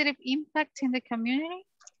positive impact in the community?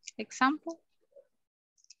 Example?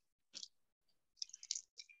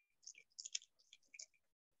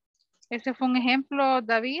 ¿Ese fue un ejemplo,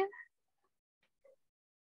 David?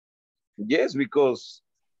 Yes, because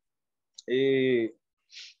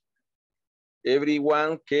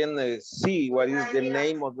everyone can see what is the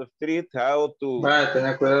name of the street, how to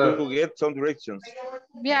get some directions.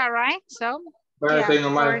 Yeah, right. So you're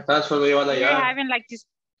having like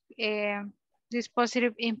this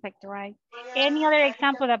positive impact, right? Any other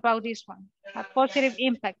example about this one? A positive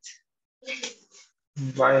impact.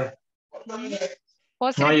 Vaya.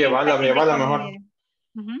 Positive No, llevala mejor.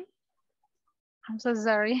 I'm so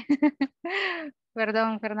sorry.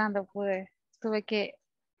 Perdón, Fernando, tuve que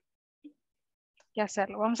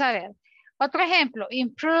hacerlo. Vamos a ver. Otro ejemplo,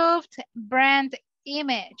 improved brand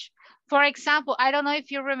image. For example, I don't know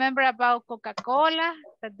if you remember about Coca-Cola,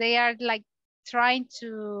 that they are like trying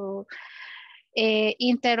to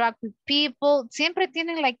interact with people. Siempre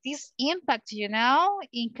tienen like this impact, you know,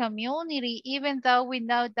 in community, even though we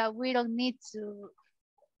know that we don't need to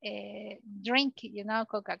drink, you know,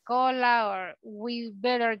 Coca-Cola, or we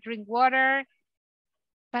better drink water.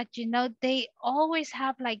 But, you know, they always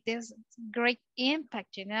have like this great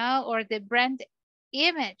impact, you know, or the brand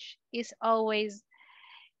image is always,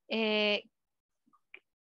 I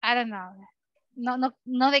don't know,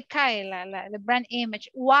 no decae the brand image.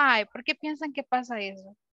 Why? ¿Por qué piensan que pasa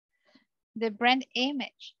eso? The brand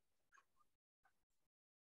image.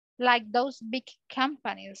 Like those big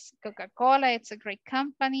companies. Coca-Cola, it's a great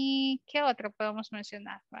company. ¿Qué otro podemos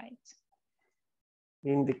mencionar, right?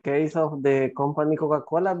 In the case of the company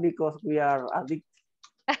Coca-Cola, because we are addicted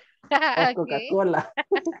of Coca-Cola.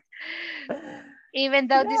 Even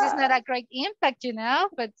though this is not a great impact, you know,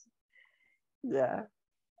 but... Yeah.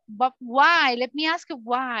 But why? Let me ask you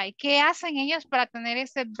why. ¿Qué hacen ellos para tener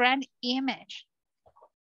ese brand image?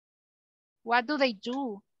 What do they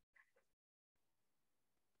do?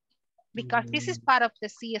 Because this is part of the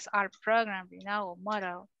CSR program, you know,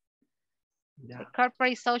 motto. Yeah. The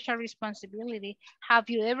corporate social responsibility. Have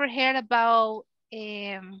you ever heard about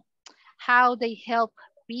how they help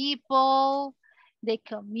people, the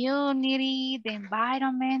community, the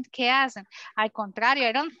environment? ¿Qué hacen? Al contrario,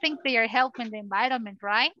 I don't think they are helping the environment,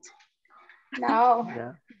 right? No.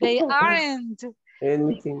 Yeah. They aren't.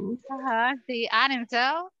 Anything. They aren't.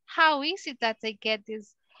 So how is it that they get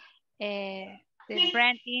this the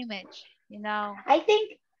brand image, you know? I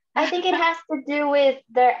think it has to do with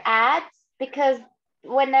their ads, because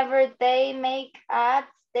whenever they make ads,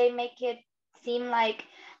 they make it seem like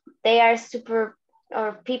they are super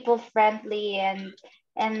or people friendly, and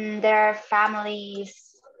there are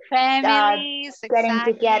families getting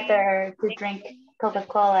exactly. together to drink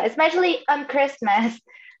Coca-Cola, especially on Christmas.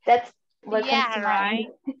 That's what comes to mind.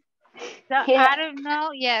 So yeah. I don't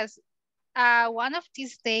know. Yes, one of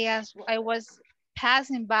these days I was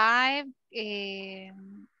passing by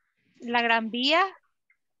La Gran Vía,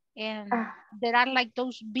 and there are like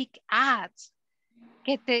those big ads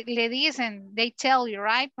que le dicen, they tell you,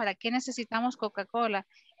 right? ¿Para qué necesitamos Coca-Cola?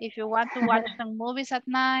 If you want to watch some movies at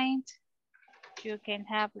night, you can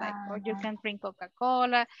have like, or you can drink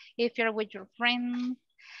Coca-Cola if you're with your friends.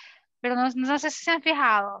 Pero no sé si se han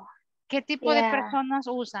fijado, ¿qué tipo de personas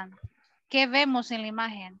usan? ¿Qué vemos en la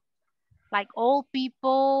imagen? Like old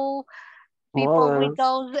people with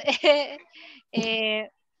those,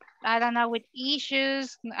 I don't know, with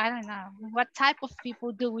issues. I don't know. What type of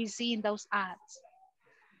people do we see in those ads?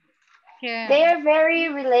 They are very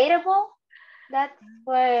relatable. That's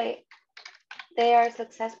why they are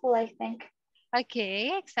successful, I think.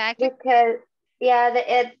 Okay, exactly. Because,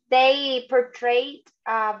 yeah, they portray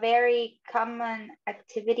very common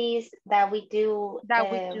activities that we do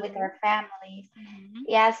with our families. Mm-hmm.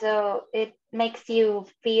 Yeah, so it makes you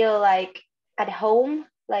feel like at home,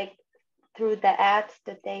 like through the ads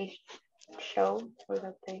that they show, or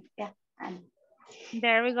that they,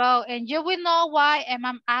 There we go. And you will know why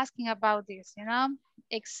I'm asking about this, you know?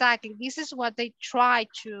 Exactly. This is what they try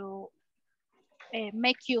to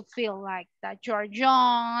make you feel like, that you're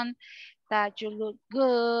young, that you look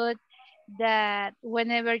good, that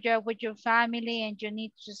whenever you're with your family and you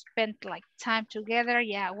need to spend like time together,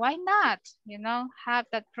 yeah, why not? You know, have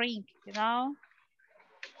that drink, you know?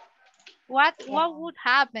 What would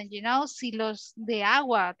happen, you know, si los de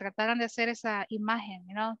agua trataran de hacer esa imagen,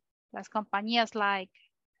 you know? Las compañías like,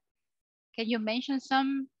 can you mention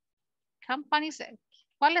some companies?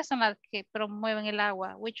 ¿Cuáles son las que promueven el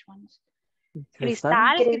agua? Which ones?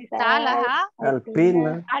 Cristal, ajá.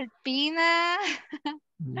 Alpina. Alpina.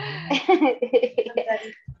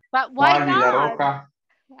 But why not? La Roca.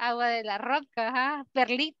 Agua de la Roca, ajá.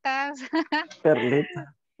 Perlitas.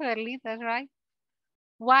 Perlitas, right?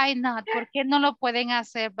 Why not? ¿Por qué no lo pueden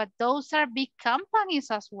hacer? But those are big companies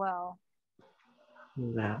as well.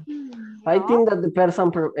 Yeah. I think that the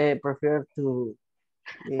person prefer to,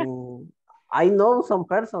 I know some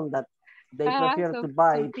person that they prefer to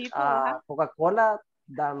buy Coca-Cola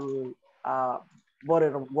than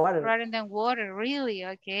bottle of water. Rather than water, really,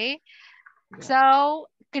 okay. Yeah. So,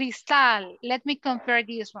 Cristal, let me compare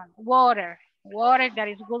this one. Water that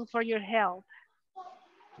is good for your health.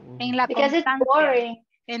 En la because it's boring.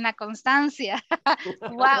 En la constancia.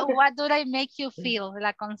 what do they make you feel?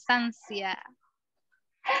 La constancia.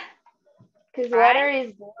 Because water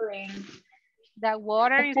is boring. That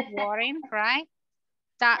water is boring, right?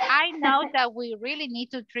 That I know that we really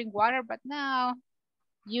need to drink water, but no,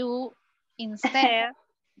 you instead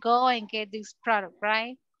go and get this product,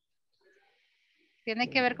 right? Tiene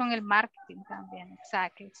que ver con el marketing también,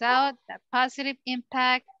 exactly. So the positive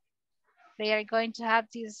impact, They are going to have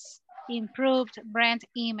this improved brand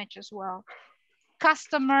image as well.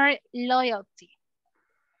 Customer loyalty.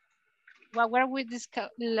 What were we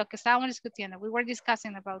lo que estábamos discutiendo? We were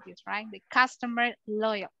discussing about this, right? The customer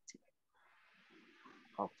loyalty.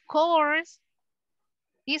 Of course,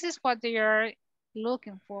 this is what they are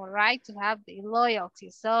looking for, right? To have the loyalty.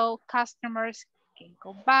 So customers can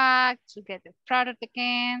go back to get the product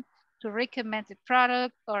again, to recommend the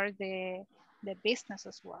product or the business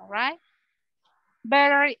as well, right?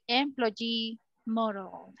 Better employee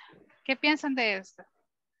model. ¿Qué piensan de esto?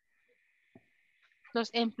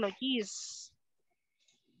 Los employees.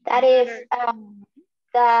 That is,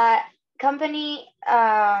 the company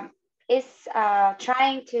is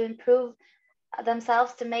trying to improve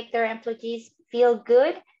themselves to make their employees feel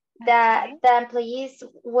good, that the employees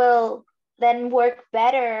will then work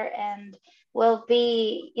better and will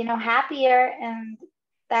be, you know, happier, and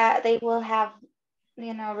that they will have,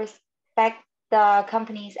 you know, respect the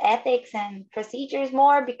company's ethics and procedures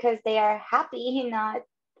more because they are happy, not,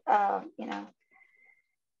 you know.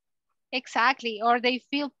 Exactly, or they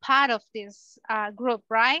feel part of this group,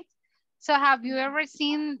 right? So have you ever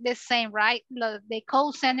seen the same, right? The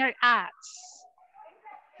call center ads.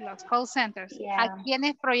 Los call centers. Yeah. ¿A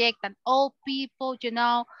quiénes proyectan? Old people, you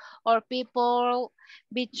know, or people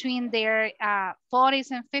between their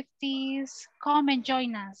 40s and 50s. Come and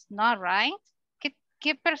join us. Not right?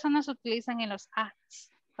 ¿Qué personas utilizan en los ads?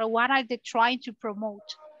 Or what are they trying to promote?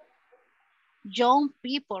 Young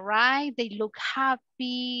people, right? They look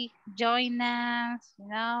happy, join us, you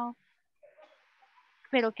know.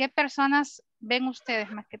 Pero ¿qué personas ven ustedes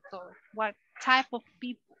más que todo? What type of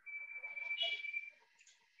people?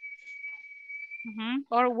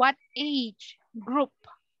 Or what age group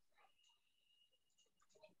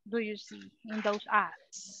do you see in those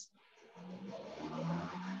ads?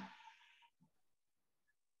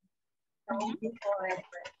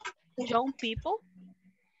 Young people?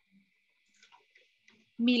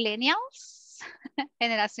 Millennials?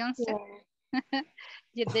 Generación Z?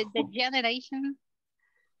 The generation?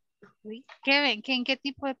 ¿Qué ven? ¿En qué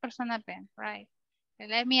tipo de personas ven? Right.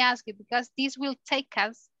 Let me ask you, because this will take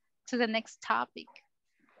us to the next topic.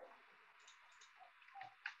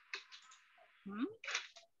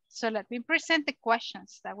 So let me present the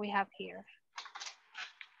questions that we have here.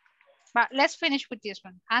 But let's finish with this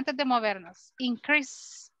one. Antes de movernos.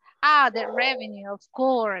 Increase. The revenue, of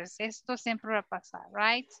course. Esto siempre va a pasar,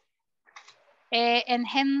 right?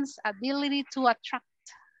 Enhance ability to attract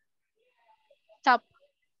top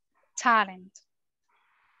talent.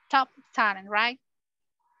 Top talent, right?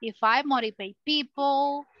 If I motivate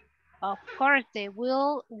people, of course, they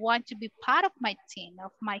will want to be part of my team,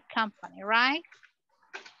 of my company, right?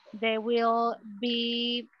 They will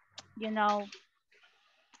be, you know,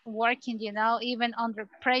 working, you know, even under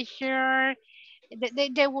pressure.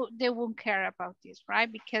 They won't care about this,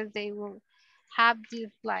 right? Because they will have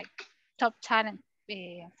this like top talent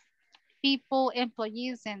people,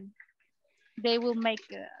 employees, and they will make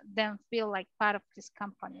them feel like part of this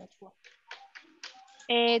company as well.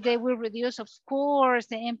 They will reduce, of course,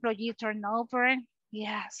 the employee turnover.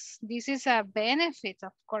 Yes, this is a benefit,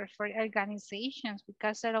 of course, for organizations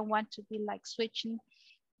because they don't want to be like switching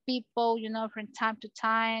people, you know, from time to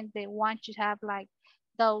time. They want to have like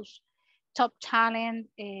those top talent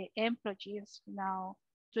employees, you know,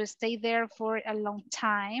 to stay there for a long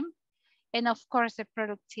time. And of course, the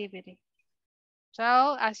productivity.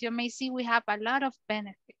 So as you may see, we have a lot of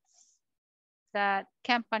benefits that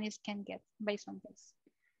companies can get based on this.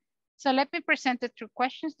 So let me present the 2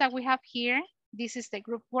 questions that we have here. This is the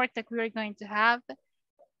group work that we are going to have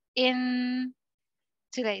in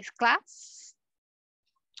today's class.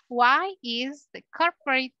 Why is the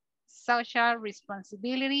corporate social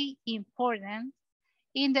responsibility important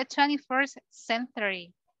in the 21st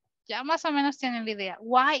century? Ya más o menos tienen la idea.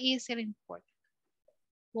 Why is it important?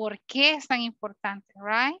 ¿Por qué es tan importante,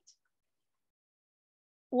 right?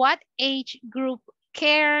 What age group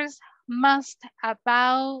cares most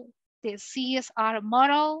about the CSR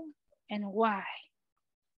model and why?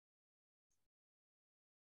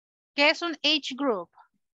 ¿Qué es un age group?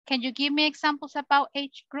 Can you give me examples about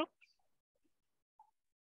age group?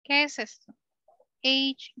 ¿Qué es esto?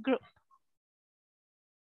 Age group.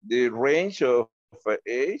 The range of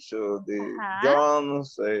age of the young,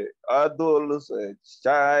 adults,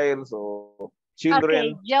 child, or children.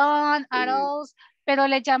 Okay, young, adults, pero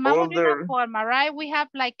le llamamos de una forma, right? We have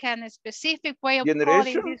like a specific way of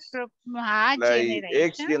calling this group. Like generation.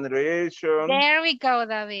 X generation. There we go,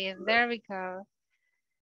 David. There we go.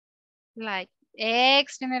 Like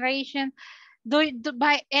X generation.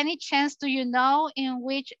 By any chance, do you know in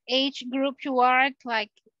which age group you are?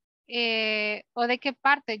 Like ¿O de qué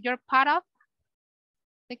parte? You're part of?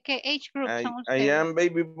 ¿De qué age group son I ustedes? am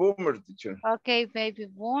baby boomer, teacher. Okay, baby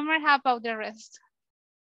boomer. How about the rest?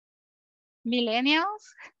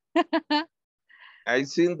 Millennials? I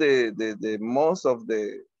think the most of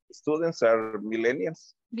the students are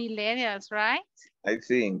millennials. Millennials, right? I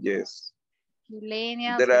think, yes.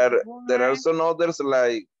 Millennials, There are some others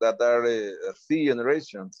like that are C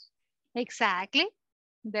generations. Exactly.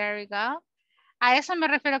 There we go. A eso me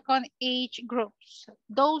refiero con age groups.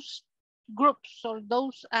 Those groups or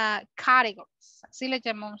those categories. Así le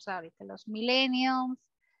llamamos ahorita. Los millennials,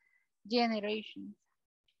 generations.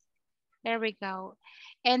 There we go.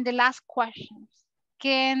 And the last question.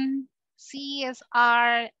 Can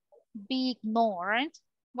CSR be ignored?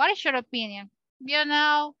 What is your opinion? You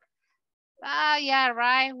know, yeah,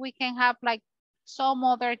 right. We can have like some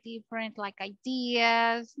other different like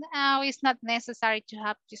ideas. No, it's not necessary to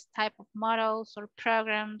have this type of models or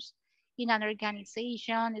programs in an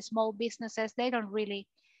organization. Small businesses, they don't really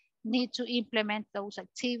need to implement those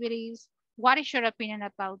activities. What is your opinion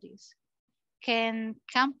about this? Can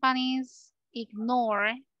companies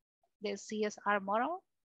ignore the CSR model?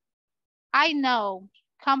 I know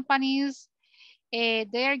companies, they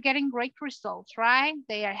are getting great results, right?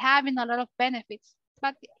 They are having a lot of benefits.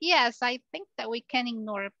 But yes, I think that we can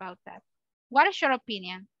ignore about that. What is your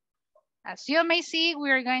opinion? As you may see, we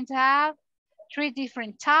are going to have 3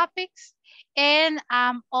 different topics, and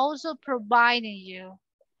I'm also providing you.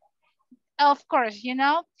 Of course, you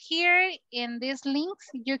know, here in these links,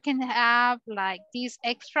 you can have like this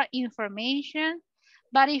extra information,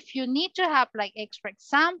 but if you need to have like extra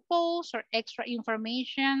examples or extra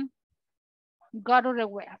information, go to the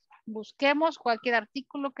web. Busquemos cualquier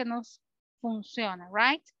artículo que nos funcione,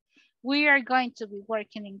 right? We are going to be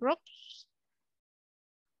working in groups.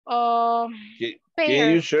 Can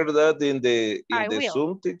you share that in the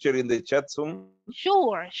Zoom, teacher, in the chat Zoom?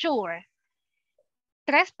 Sure, sure.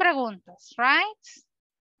 3 preguntas, right?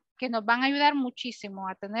 Que nos van a ayudar muchísimo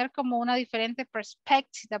a tener como una diferente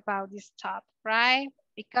perspective about this topic, right?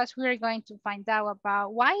 Because we are going to find out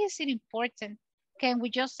about why is it important? Can we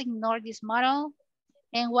just ignore this model?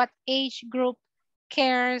 And what age group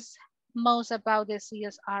cares most about the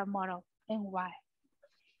CSR model and why?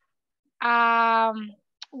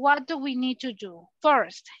 What do we need to do?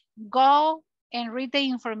 First, go and read the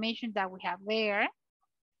information that we have there.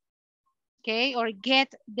 Okay, or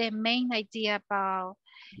get the main idea about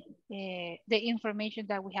the information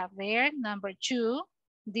that we have there. Number 2,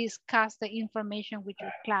 discuss the information with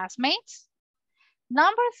your classmates.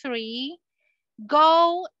 Number 3,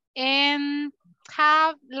 go and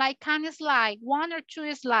have like kind of slide, 1 or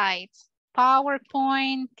 2 slides,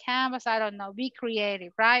 PowerPoint, Canvas, I don't know, be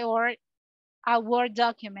creative, right? Or a Word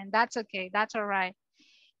document, that's okay, that's all right.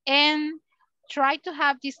 And try to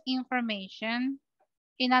have this information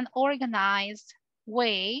in an organized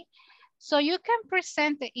way so you can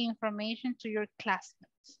present the information to your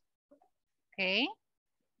classmates, okay?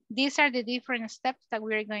 These are the different steps that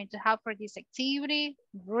we're going to have for this activity: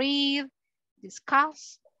 read,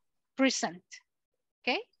 discuss, present,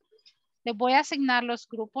 okay? Les voy a asignar los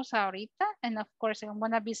grupos ahorita, and of course, I'm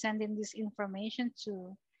gonna be sending this information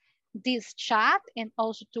to this chat and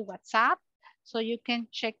also to WhatsApp so you can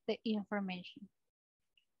check the information.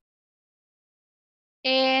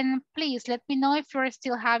 And please let me know if you're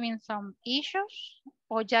still having some issues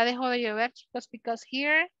o ya dejó de llover, chicos, because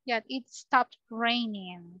here, yeah, it stopped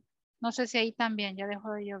raining. No sé si ahí también ya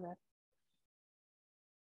dejó de llover.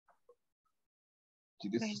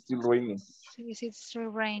 It is still raining. It's still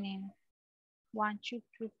raining. 1, 2,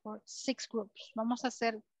 3, 4, 6 groups. Vamos a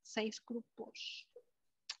hacer 6 grupos.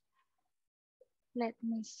 Let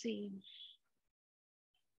me see.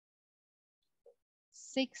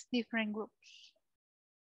 6 different groups.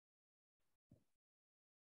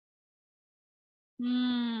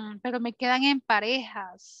 Pero me quedan en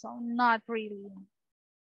parejas, so not really.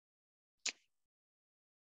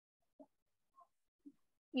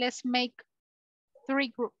 Let's make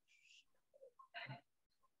 3 groups.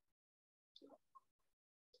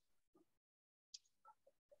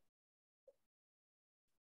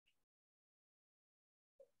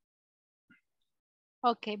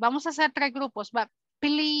 Ok, vamos a hacer 3 grupos, but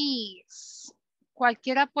please,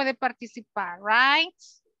 cualquiera puede participar, right?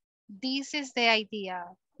 This is the idea.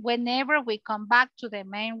 Whenever we come back to the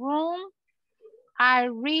main room, I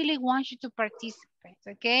really want you to participate,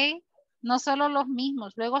 okay? No solo los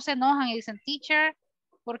mismos. Luego se enojan y dicen, teacher,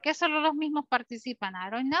 ¿por qué solo los mismos participan? I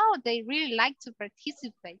don't know. They really like to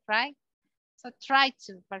participate, right? So try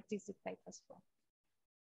to participate as well.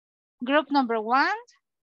 Group number 1.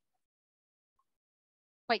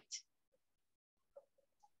 Wait.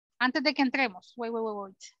 Antes de que entremos. Wait.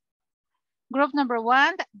 Group number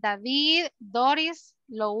 1, David, Doris,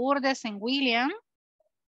 Lourdes, and William.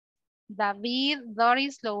 David,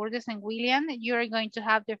 Doris, Lourdes, and William. You're going to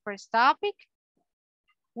have the first topic.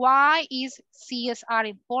 Why is CSR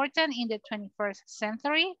important in the 21st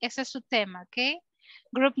century? Ese es su tema, okay?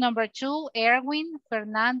 Group number 2, Erwin,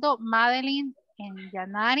 Fernando, Madeline, and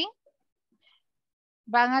Yanari.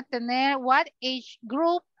 Van a tener what age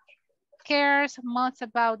group cares most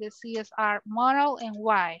about the CSR model and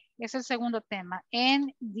why. Es el segundo tema.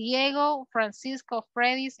 And Diego, Francisco,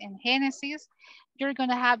 Freddy's, and Genesis, you're going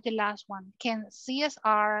to have the last one. Can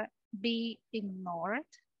CSR be ignored?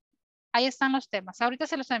 Ahí están los temas. Ahorita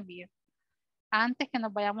se los envío. Antes que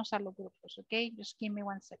nos vayamos a los grupos, ¿ok? Just give me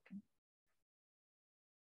 1 second.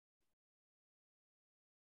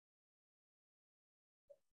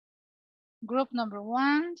 Group number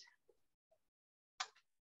 1.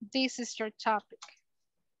 This is your topic.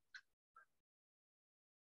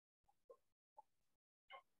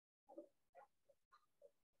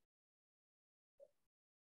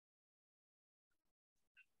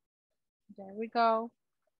 There we go.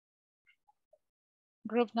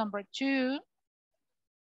 Group number 2.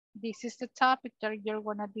 This is the topic that you're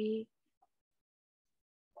gonna be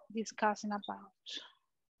discussing about.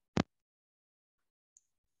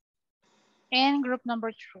 And group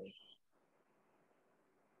number 3.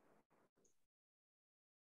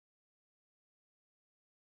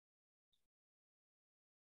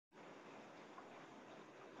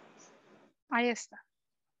 Ahí está.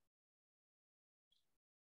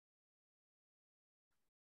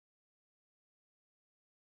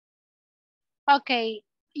 Okay,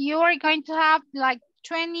 you are going to have like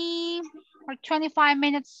 20 or 25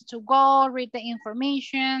 minutes to go read the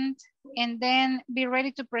information and then be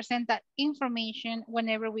ready to present that information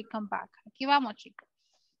whenever we come back. Aquí vamos, chicos.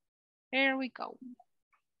 Here we go.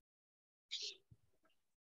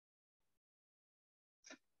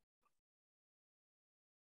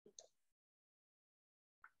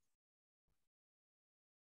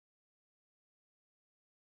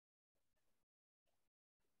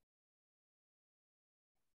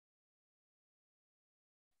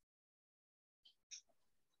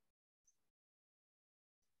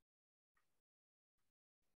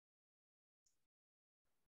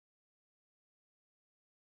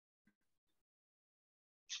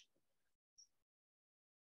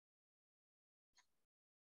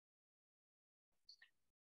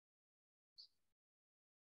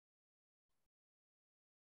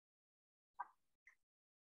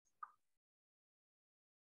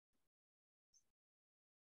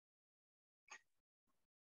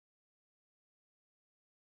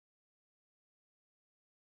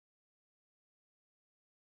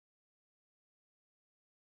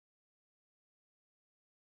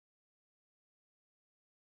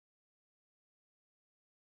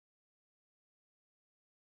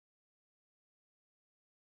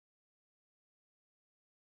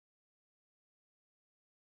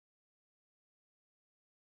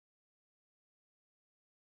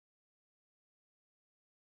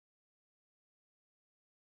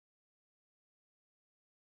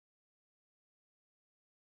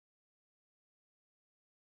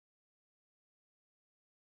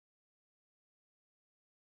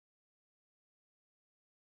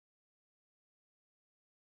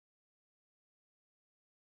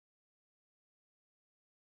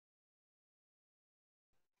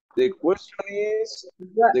 The question is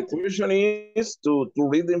to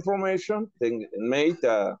read the information and make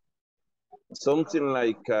something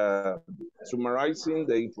like summarizing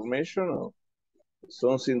the information or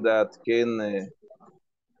something that can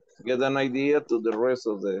get an idea to the rest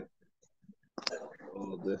of the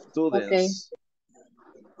students. Okay.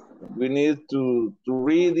 We need to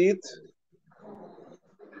read it.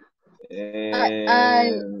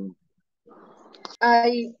 And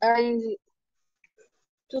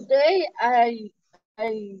today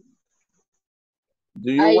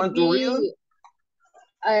do you want to read?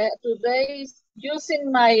 Today is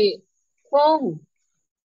using my phone.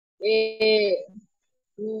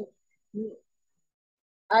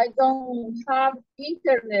 I don't have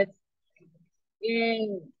internet.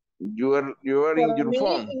 You are in your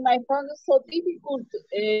phone. In my phone is so difficult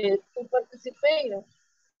to participate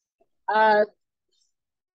at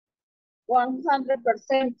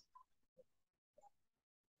 100%.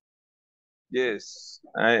 Yes,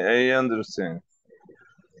 I understand.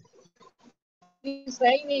 It's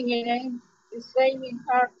raining and it's raining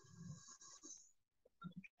hard.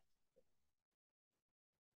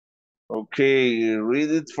 Okay,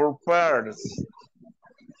 read it for parts.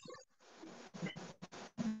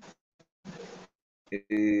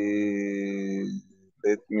 The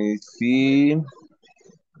Let me see.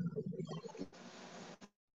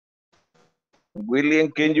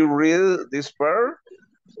 William, can you read this part,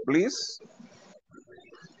 please?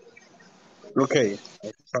 Okay,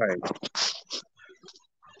 I'll try.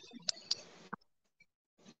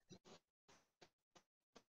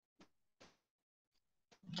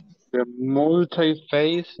 The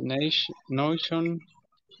multi-phase notion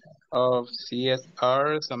of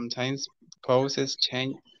CSR sometimes poses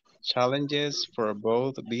challenges for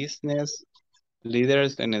both business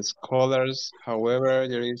leaders and scholars. However,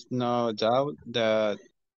 there is no doubt that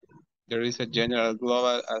there is a general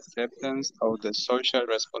global acceptance of the social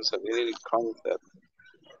responsibility concept.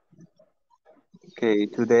 Okay,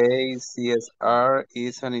 today CSR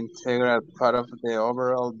is an integral part of the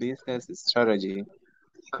overall business strategy.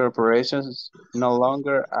 Corporations no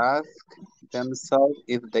longer ask themselves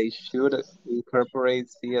if they should incorporate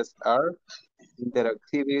CSR in their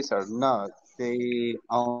activities or not. They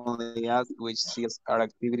only ask which CSR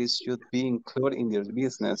activities should be included in their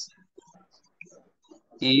business.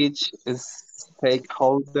 Each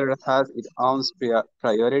stakeholder has its own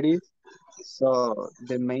priorities, so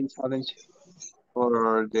the main challenge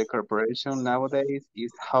for the corporation nowadays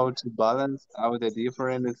is how to balance out the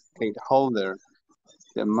different stakeholder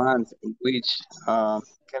demands, which can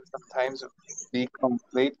sometimes be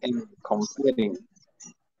complete and competing.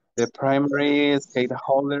 The primary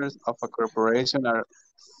stakeholders of a corporation are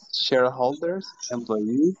shareholders,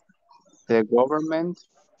 employees, the government,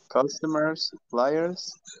 customers,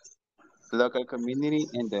 suppliers, local community,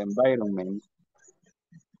 and the environment.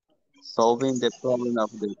 Solving the problem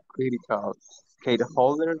of the critical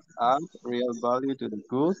stakeholders adds real value to the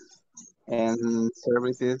goods and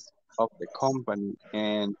services of the company,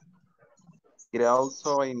 and it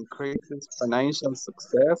also increases financial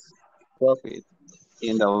success, profit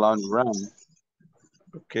in the long run.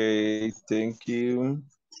 Okay, thank you.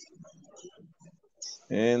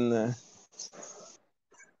 And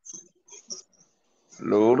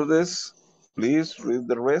Lourdes, please read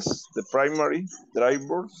the rest, the primary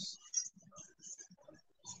drivers.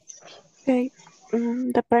 Okay.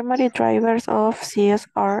 The primary drivers of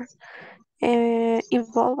CSR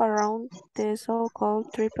evolve around the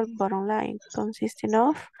so-called triple bottom line, consisting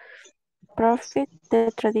of profit,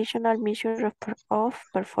 the traditional measure of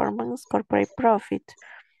performance, corporate profit,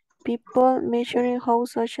 people measuring how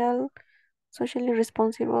socially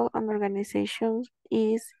responsible an organization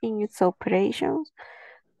is in its operations,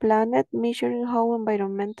 planet measuring how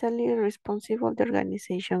environmentally responsible the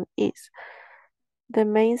organization is. The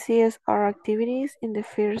main CSR activities in the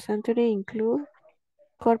first century include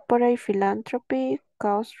corporate philanthropy,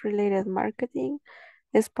 cause-related marketing,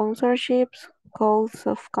 sponsorships, codes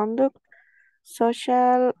of conduct,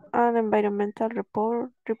 social and environmental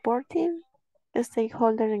reporting,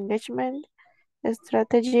 stakeholder engagement,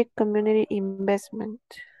 strategic community investment.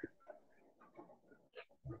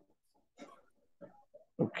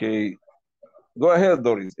 Okay, go ahead,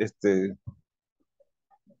 Doris.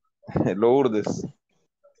 Lourdes.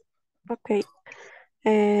 Okay.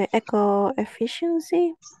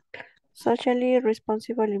 Eco-efficiency, socially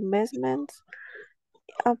responsible investments.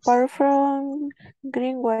 Apart from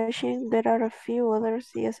greenwashing, there are a few other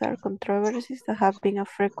CSR controversies that have been a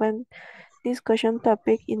frequent discussion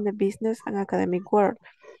topic in the business and academic world.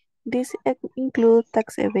 These include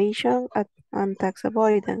tax evasion and tax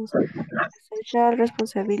avoidance, social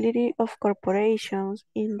responsibility of corporations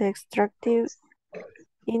in the extractive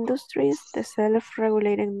industries, the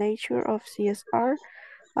self-regulating nature of CSR,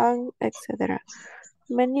 and etc.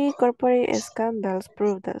 Many corporate scandals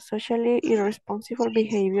prove that socially irresponsible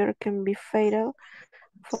behavior can be fatal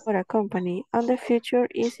for a company, and the future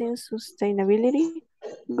is in sustainability,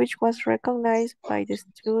 which was recognized by the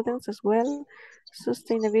students as well.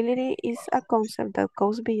 Sustainability is a concept that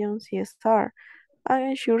goes beyond CSR and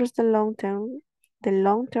ensures the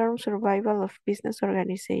long-term survival of business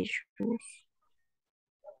organizations.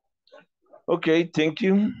 Okay, thank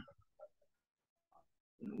you.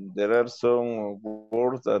 There are some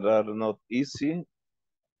words that are not easy.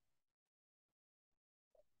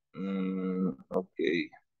 Okay.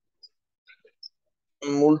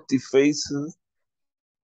 Multi-phases.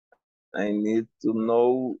 I need to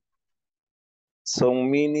know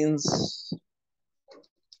some meanings.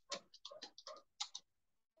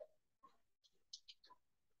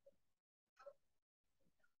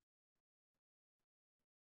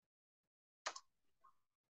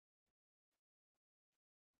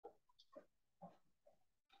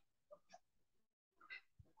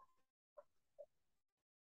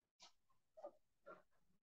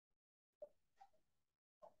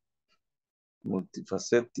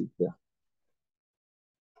 Multifacética.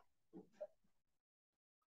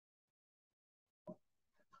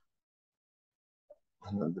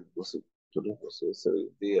 del concepto de procesar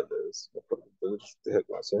el día, la parte de las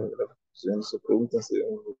reclamaciones, de las discusiones o preguntas,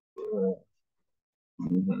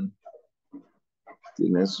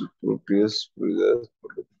 tienen sus propias prioridades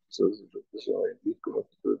por los procesos de reflexión y como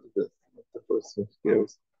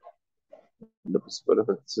la principal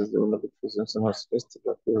afectación de una reflexión son las el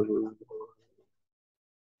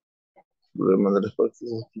problema de las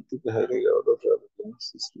prácticas críticas agregado a los reales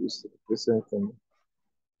de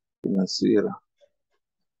financiera.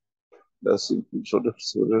 Las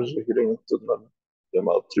impulsores requieren un total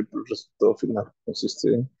llamado triple resultado final.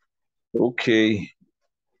 Consiste en okay.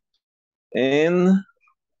 And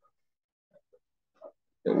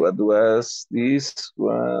what was this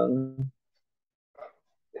one?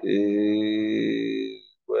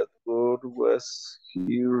 What word was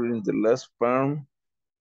here in the last farm?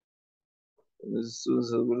 This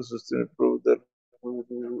is a good sustained proof that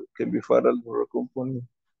can be filed for a company.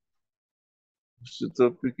 The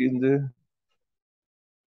topic in the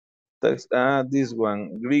text. This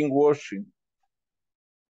one, greenwashing.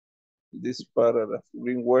 This paragraph,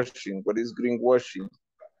 greenwashing. What is greenwashing?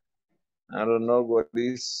 I don't know what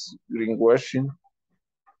is greenwashing.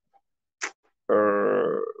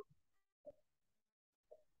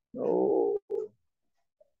 No.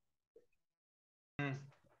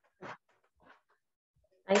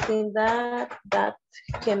 I think that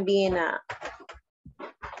can be in a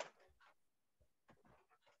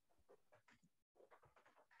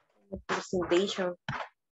presentation.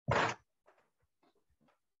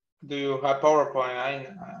 Do you have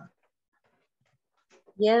PowerPoint?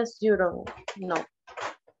 Yes, you don't. No,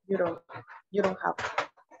 you don't have.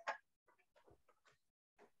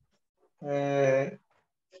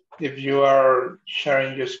 If you are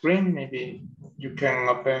sharing your screen, maybe you can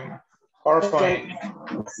open PowerPoint.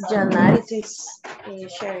 Janaris is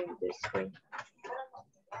sharing the screen.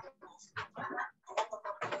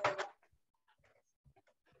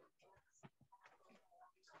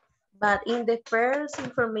 But in the first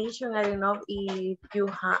information, I don't know if you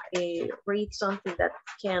read something that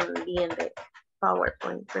can be in the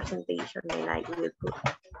PowerPoint presentation, and I will put.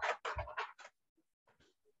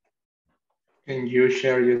 Can you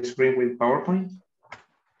share your screen with PowerPoint?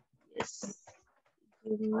 Yes.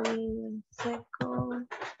 Give me a second.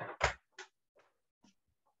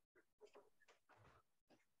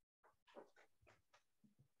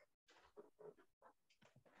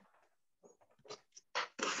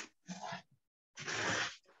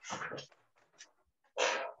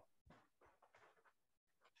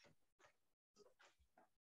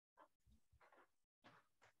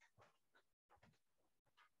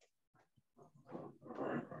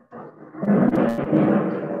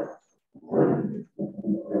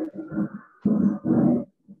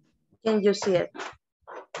 Can you see it?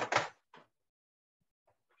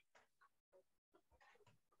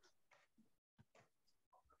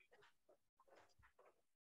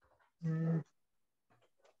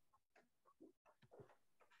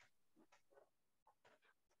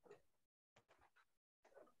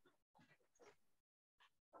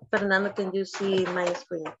 Fernando, can you see my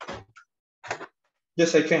screen?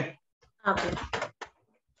 Yes, I can. Okay.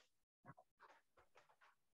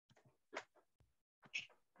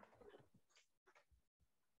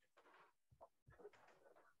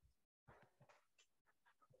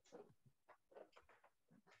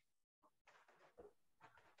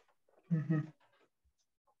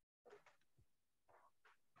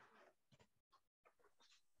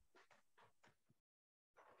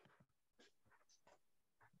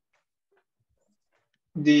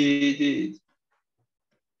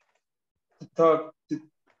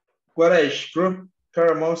 What age group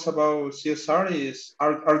care most about CSR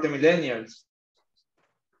are the millennials.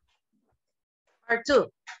 Part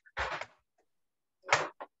 2.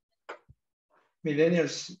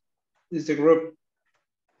 Millennials is the group.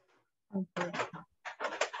 Okay.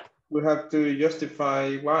 We have to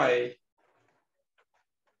justify why.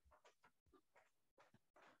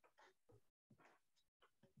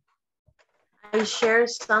 I shared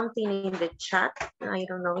something in the chat. I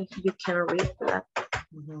don't know if you can read that.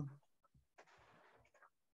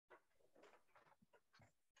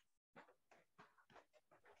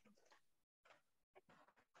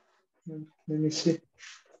 Let me see.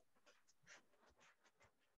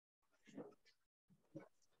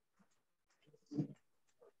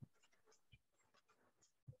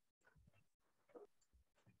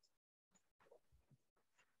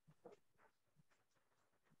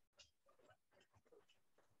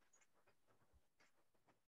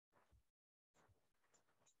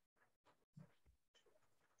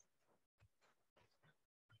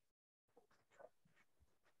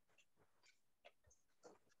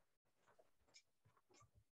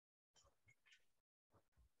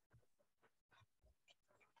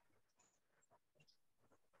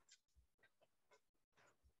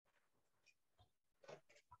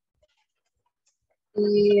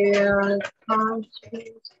 The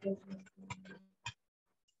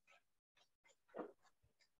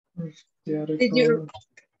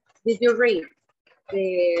did you read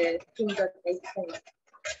the thing that I sent?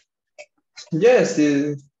 Yes,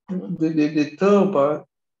 the two, but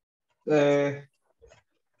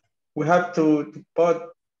we have to put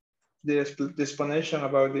the explanation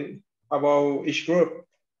about each group.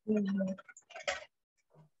 Mm-hmm.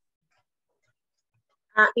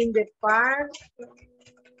 In the part,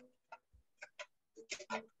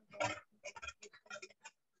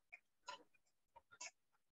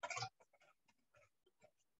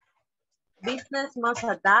 business must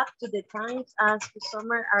adapt to the times as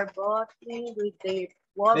customers are voting with their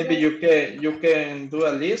wallet. Maybe you can do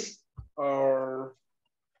a list or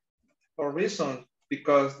reason,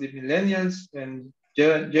 because the millennials and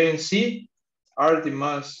Gen Z are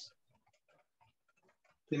that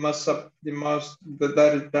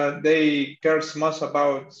they cares most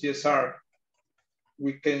about CSR.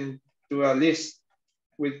 We can do a list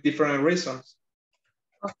with different reasons.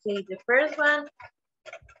 Okay, the first one.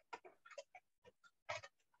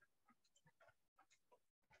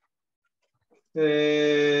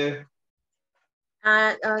 In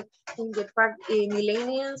the part,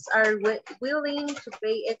 millennials are willing to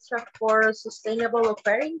pay extra for sustainable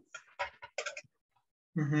offerings.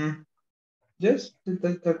 Mm-hmm. Yes,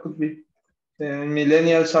 that could be.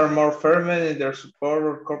 Millennials are more fervent in their support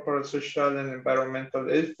of corporate, social, and environmental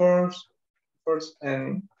efforts,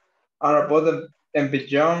 and are above and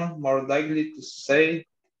beyond more likely to say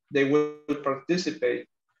they will participate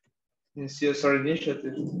in CSR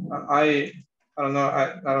initiatives. I don't know.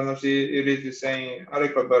 I don't know if it is the same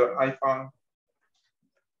article, but I found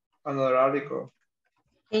another article.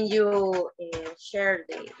 Can you share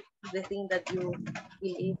the thing that you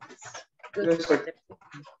believe is good? Yes,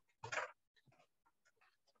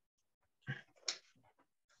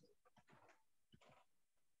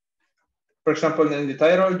 for example, in the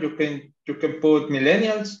title, you can put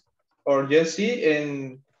millennials or Gen Z,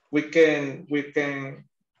 and we can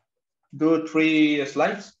do 3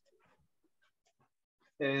 slides,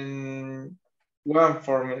 and one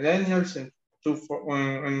for millennials and two for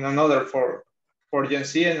and another for Gen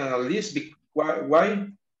Z, and at least why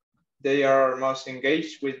they are most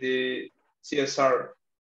engaged with the CSR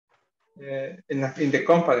in the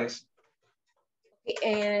companies.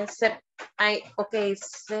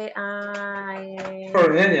 For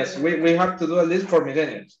millennials, we have to do a list for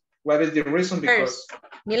millennials. What is the reason? Because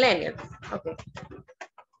millennials. Okay.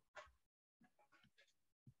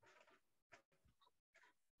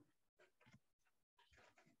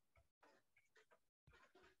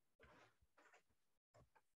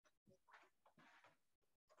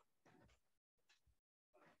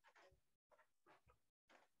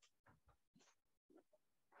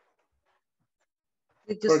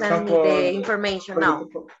 Did you send me the information now?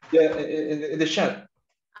 Yeah, in the chat.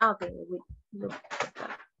 Okay.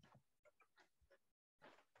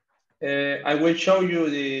 I will show you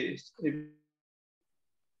the.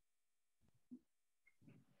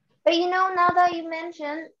 But you know, now that you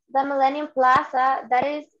mentioned the Millennium Plaza, that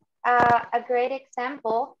is a great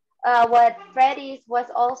example. What Freddie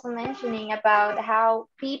was also mentioning about how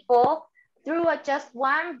people, through just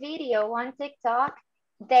one video, one TikTok,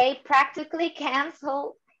 they practically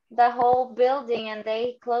canceled the whole building and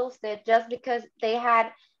they closed it just because they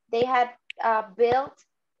had built,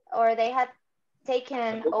 or they had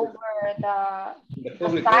taken over the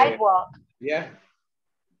sidewalk. Yeah.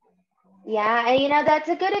 Yeah, and you know, that's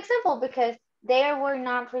a good example because they were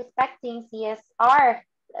not respecting CSR.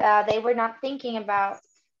 They were not thinking about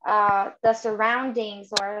the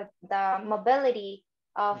surroundings or the mobility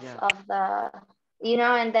of the, you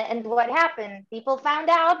know, and what happened. People found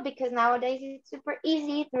out because nowadays it's super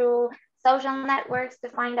easy through social networks to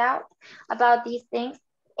find out about these things.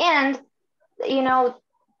 And, you know,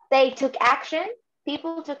 they took action.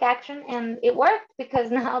 People took action and it worked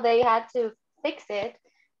because now they had to fix it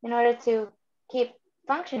in order to keep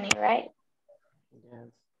functioning, right? Yes.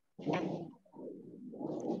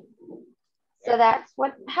 So that's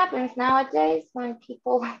what happens nowadays when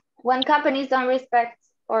companies don't respect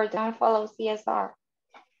or don't follow CSR.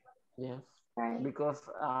 Yes, right. Because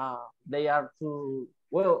they are too,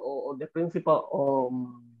 well, the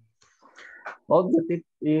principal objective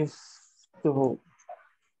is to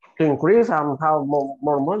increase and have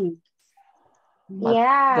more money. But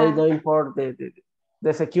they don't import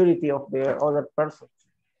the security of the other person.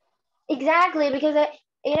 Exactly, because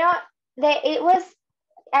you know, it was,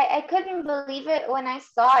 I couldn't believe it when I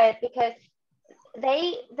saw it, because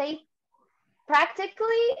they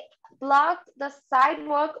practically blocked the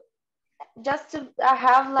sidewalk just to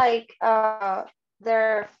have like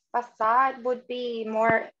their facade would be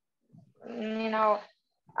more, you know,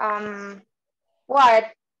 what,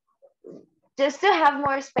 just to have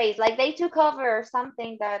more space, like they took over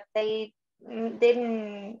something that they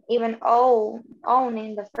didn't even own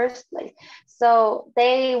in the first place. So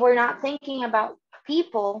they were not thinking about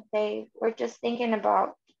people, they were just thinking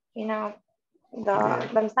about, you know,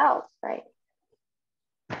 themselves, right?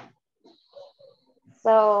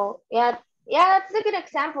 So yeah, that's a good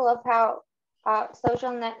example of how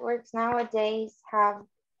social networks nowadays have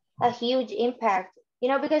a huge impact, you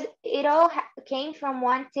know, because it all came from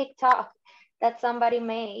one TikTok that somebody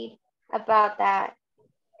made about that,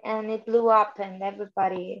 and it blew up and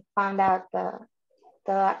everybody found out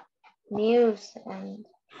the news and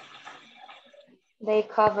they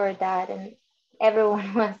covered that and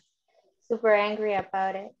everyone was super angry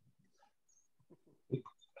about it.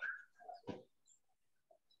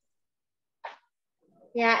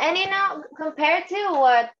 Yeah, and you know, compared to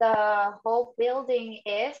what the whole building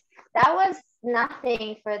is, that was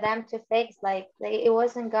nothing for them to fix. Like it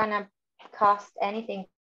wasn't gonna cost anything.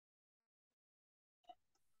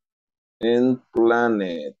 And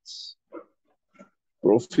planets.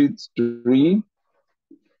 Profit 3.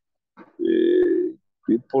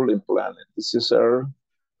 People and planet. These are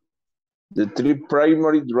the 3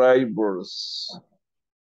 primary drivers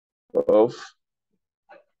of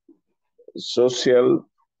social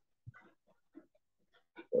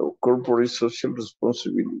corporate social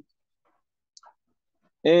responsibility.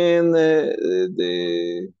 And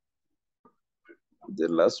the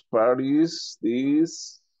last part is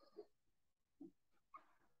this,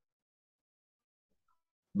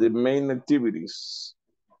 the main activities.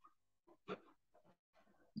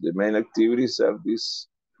 The main activities are these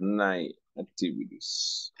 9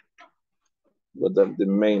 activities. What are the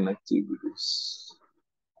main activities?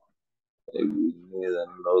 I will need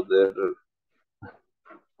another.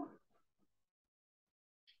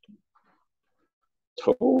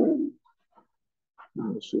 Oh,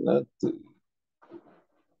 emocionante.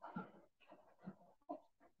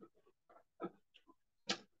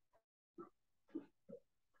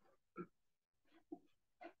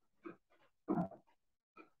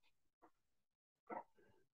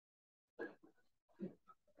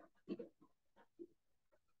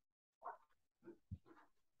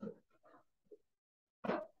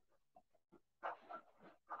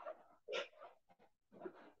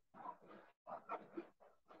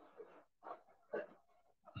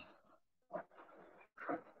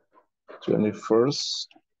 "21st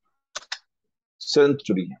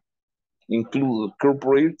century" include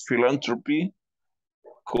corporate philanthropy,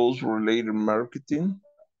 cause-related marketing,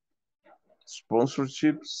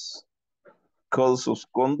 sponsorships, codes of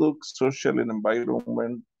conduct, social and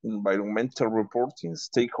environmental reporting,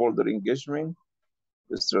 stakeholder engagement,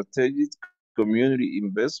 strategic community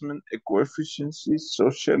investment, eco-efficiency,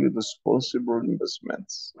 socially responsible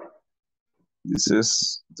investments. This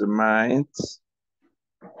is the mind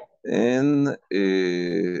and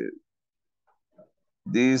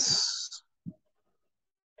this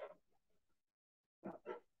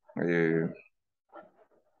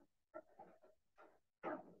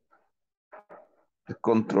the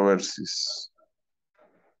controversies.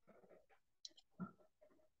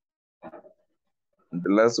 The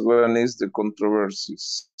last one is the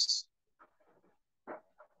controversies.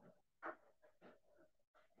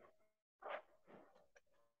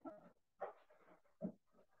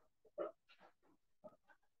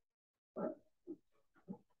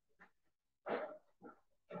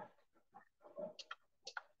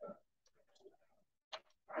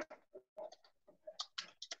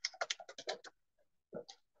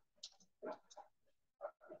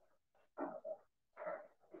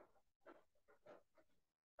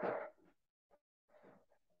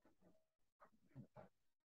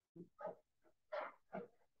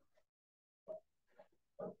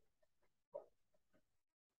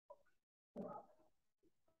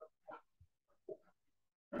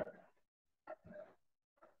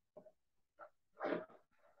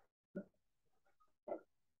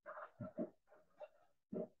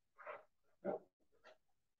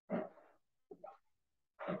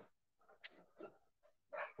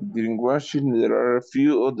 Greenwashing, there are a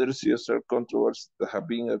few other CSR controversies that have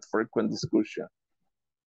been a frequent discussion.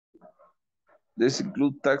 These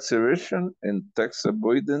include tax evasion and tax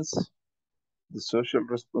avoidance. The social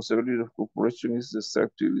responsibility of corporation is the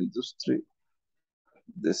extractive industry,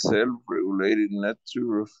 the self-regulated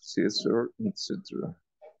nature of CSR, etc.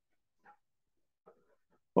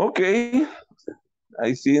 Okay,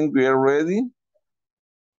 I think we are ready.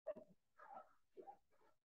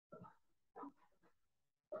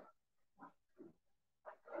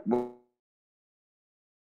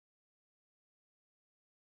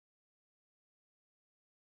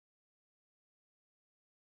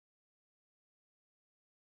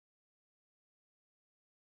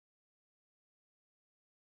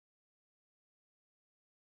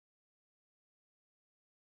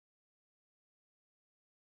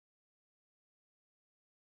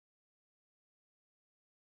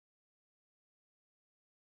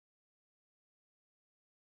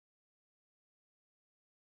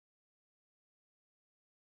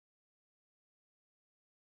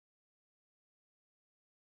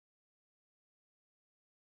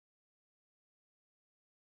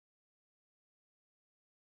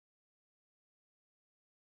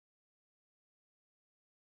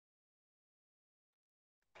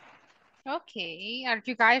 Okay, are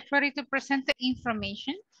you guys ready to present the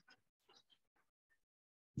information?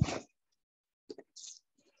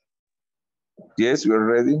 Yes, we're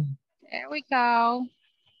ready. There we go.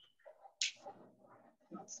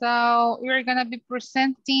 So we're gonna be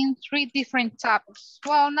presenting 3 different topics.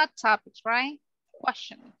 Well, not topics, right?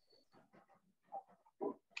 Questions.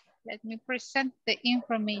 Let me present the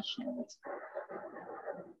information.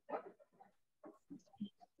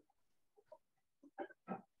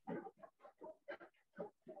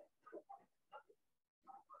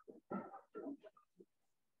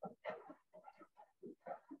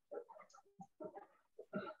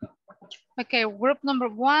 Okay, group number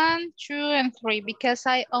 1, 2, and 3, because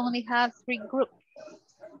I only have 3 groups.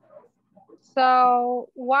 So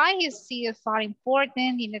why is CSR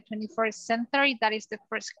important in the 21st century? That is the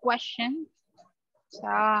first question. So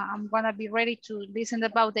I'm gonna be ready to listen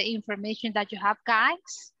about the information that you have,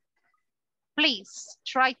 guys. Please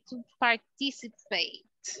try to participate,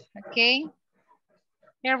 okay?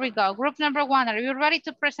 Here we go, group number 1, are you ready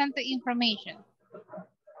to present the information?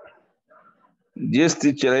 Yes,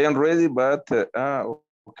 teacher, I am ready, but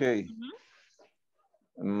okay.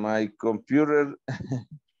 My computer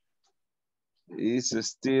is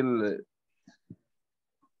still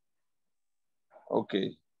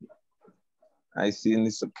okay. I think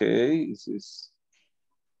it's okay. It's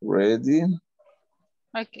ready.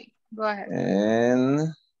 Okay, go ahead.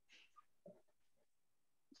 And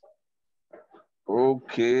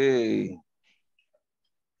okay.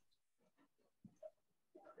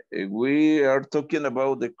 We are talking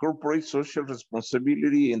about the corporate social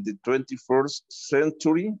responsibility in the 21st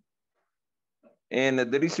century. And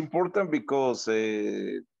that is important because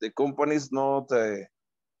the companies not are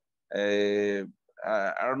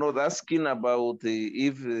not asking about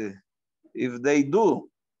if they do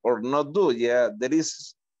or not do. Yeah, there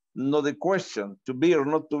is not a question. To be or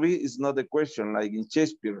not to be is not a question like in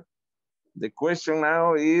Shakespeare. The question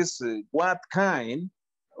now is what kind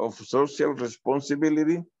of social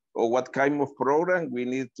responsibility or what kind of program we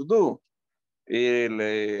need to do.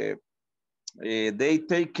 They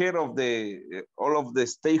take care of all of the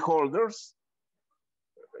stakeholders,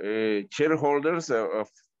 shareholders of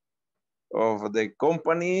the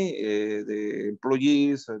company, the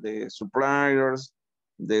employees, the suppliers,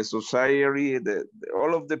 the society,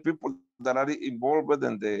 all of the people that are involved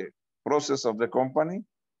in the process of the company.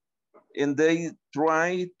 And they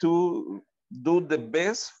try to do the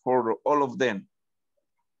best for all of them.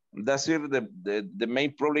 That's the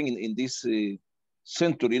main problem in this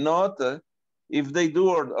century. Not if they do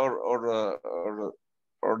or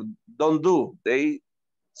don't do. They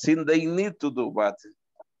think they need to do, but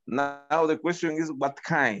now the question is what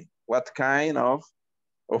kind of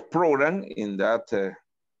program in that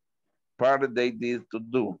part they need to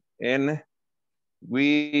do. And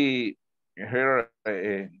we here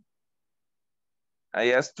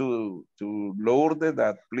I asked to Lourdes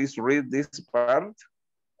that please read this part.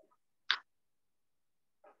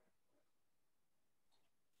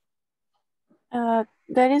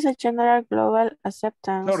 There is a general global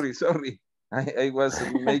acceptance. Sorry. I was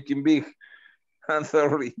making big. I'm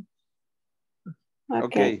sorry.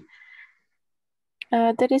 Okay.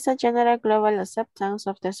 There is a general global acceptance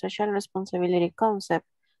of the social responsibility concept.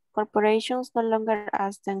 Corporations no longer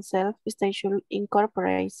ask themselves if they should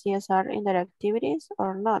incorporate CSR in their activities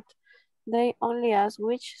or not. They only ask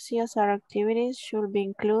which CSR activities should be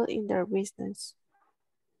included in their business.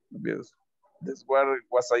 Yes, that's what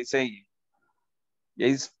was I saying.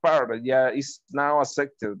 It's part, it's now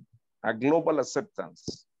accepted, a global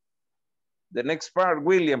acceptance. The next part,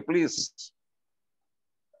 William, please.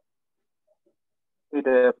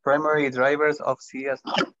 The primary drivers of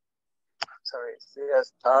CSR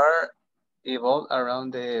evolve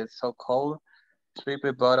around the so-called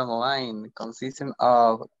triple bottom line, consisting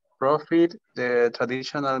of profit, the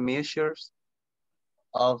traditional measures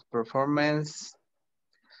of performance,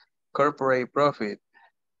 corporate profit,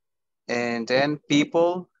 and then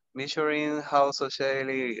people, measuring how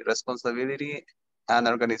socially responsibility an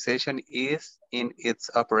organization is in its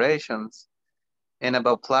operations. And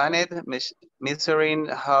about planet, measuring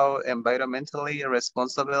how environmentally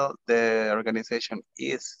responsible the organization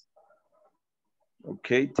is.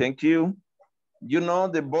 Okay, thank you. You know,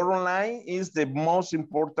 the bottom line is the most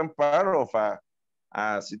important part of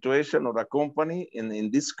a situation or a company. In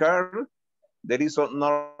this card, there is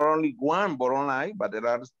not only one bottom line, but there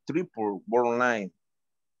are triple bottom line.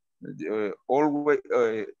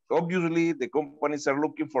 Obviously, the companies are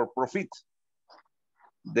looking for profit.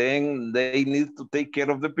 Then they need to take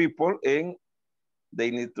care of the people and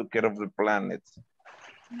they need to take care of the planet.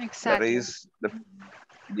 Exactly. That is the,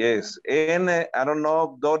 yes. And I don't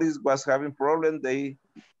know if Doris was having problem. They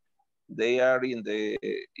are in the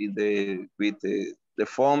with the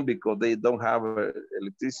phone because they don't have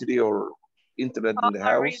electricity or internet in the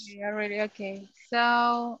house. Really, okay.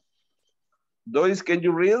 So, Doris, can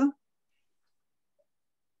you read?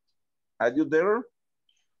 Are you there?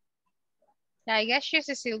 yeah, I guess she's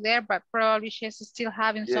still there, but probably she's still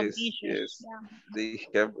having some issues. Yes, yeah. they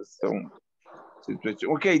have some situation.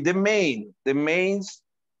 Okay, the main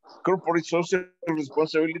corporate social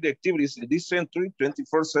responsibility activities in this century,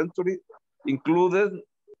 21st century, included,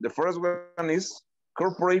 the first one is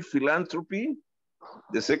corporate philanthropy.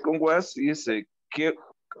 The second was is a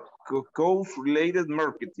cause-related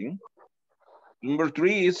marketing. Number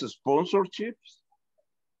 3 is sponsorships.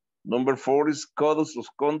 Number 4 is codes of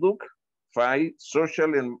conduct. 5,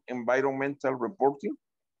 social and environmental reporting.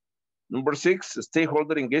 Number 6,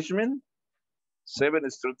 stakeholder engagement. 7,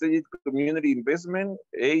 strategic community investment.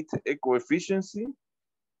 8, eco-efficiency.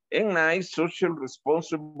 And 9, social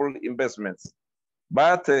responsible investments.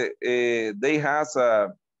 But they has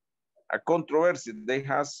a controversy. They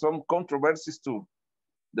have some controversies too.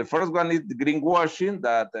 The first one is the greenwashing,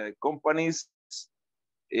 that companies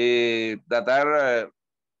that are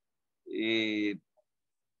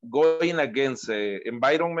going against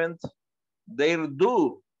environment, they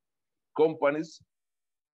do companies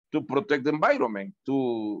to protect the environment,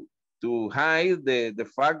 to hide the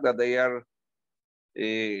fact that they are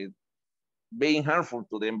being harmful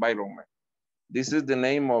to the environment. This is the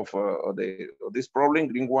name of this problem,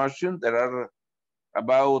 greenwashing. There are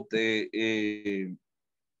about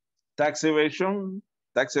tax evasion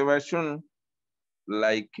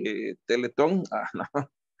like Teleton.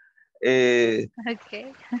 Okay.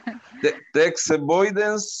 The tax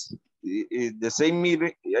avoidance, the same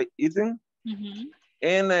item,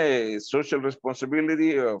 and social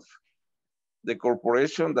responsibility of the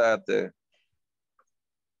corporation that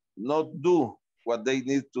not do what they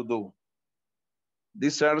need to do.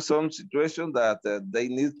 These are some situations that they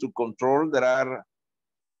need to control. There are,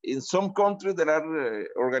 in some countries, there are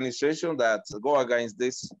organizations that go against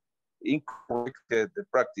this incorrect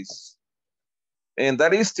practice. And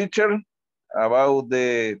that is, teacher, about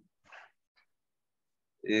the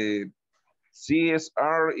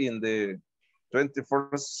CSR in the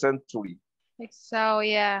 21st century. So,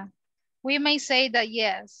 yeah, we may say that,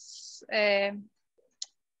 yes,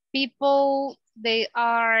 people, they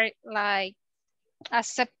are like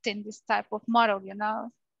accepting this type of model, you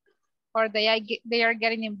know, or they are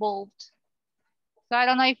getting involved. So I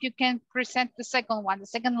don't know if you can present the second one, the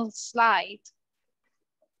second slide.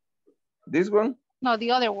 This one? No,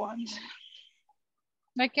 the other one.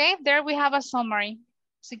 Okay, there we have a summary.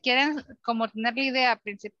 Si quieren como tener la idea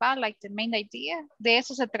principal, like the main idea, de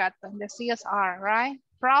eso se trata, the CSR, right?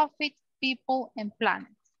 Profit, people, and planet.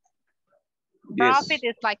 Yes. Profit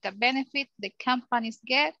is like a benefit the companies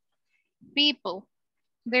get. People,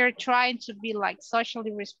 they're trying to be like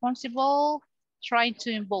socially responsible, trying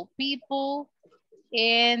to involve people,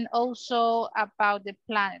 and also about the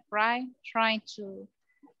planet, right? Trying to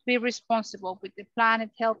be responsible with the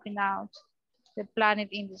planet, helping out the planet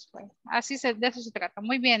in this way. Así de eso se trata.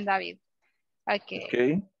 Muy bien, David. Okay.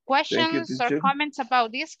 Okay. Questions or comments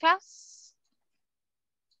about this class?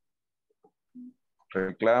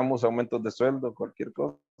 Reclamos, aumentos de sueldo, cualquier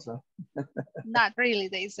cosa. Not really,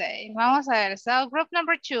 they say. Vamos a ver. So, group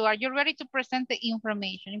number 2, are you ready to present the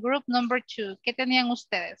information? Group number 2, ¿qué tenían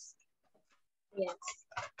ustedes? Yes.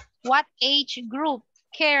 What age group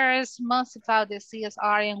cares most about the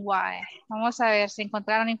CSR and why? Vamos a ver si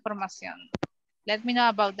encontraron información. Let me know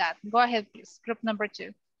about that. Go ahead, please. Group number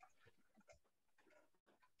 2.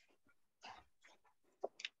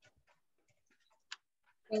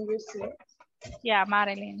 Can you see it? Yeah,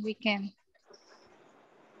 Marilyn, we can.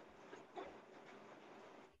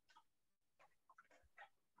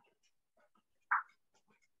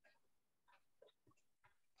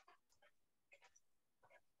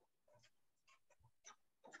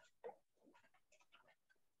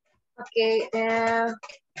 Okay,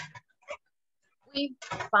 we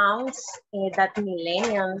found that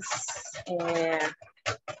millennials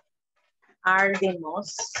are the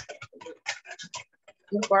most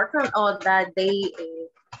important, or that they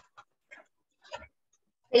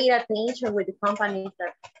pay attention with the companies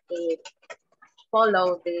that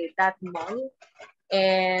follow that model.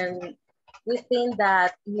 And we think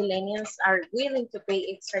that millennials are willing to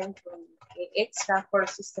pay extra for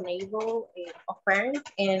sustainable offerings.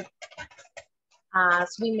 And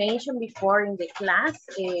as we mentioned before in the class,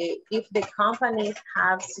 if the companies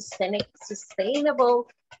have sustainable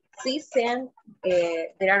season,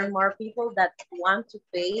 there are more people that want to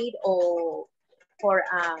pay or for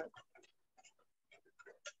a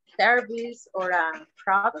service or a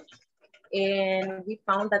product. And we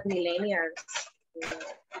found that millennials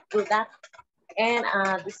do that. And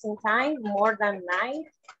at the same time, more than 9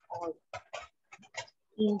 or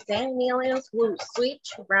in 10 millions will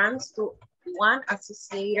switch brands to one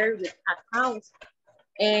associated with accounts.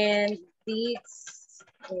 And this,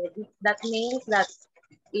 that means that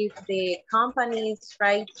if the companies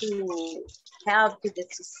try to help to the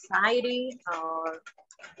society or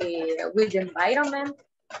with the environment,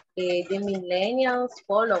 the millennials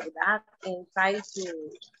follow that and try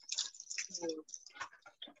to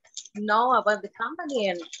know about the company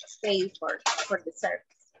and pay for the service.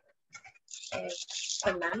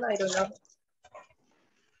 Fernando, I don't know.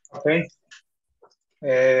 Okay.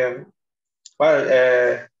 Well,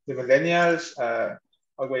 the millennials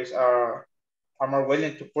always are more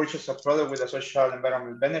willing to purchase a product with a social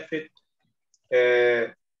environmental benefit.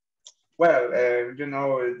 You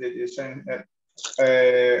know,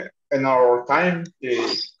 in our time,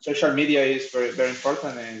 the social media is very, very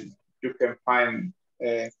important, and you can find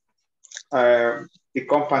the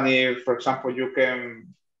company, for example, you can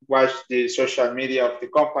watch the social media of the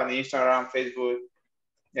company, Instagram, Facebook,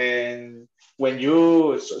 and when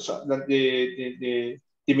you, the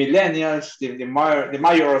millennials, the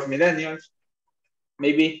major of millennials,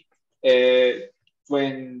 maybe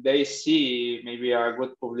when they see maybe a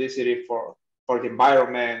good publicity for the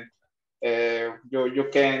environment, you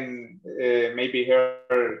can maybe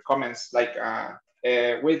hear comments like, I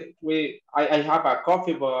have a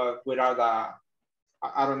coffee, but without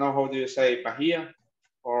I don't know how do you say pajilla,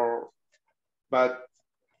 but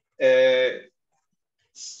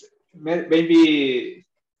maybe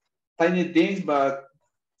tiny things, but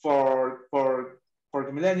for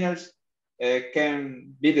the millennials,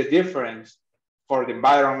 can be the difference for the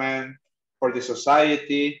environment, for the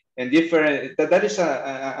society, and different. That is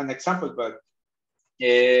an example, but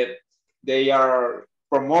they are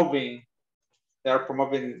promoting. They are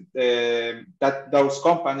promoting that those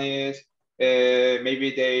companies.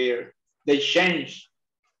 Maybe they change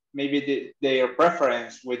maybe their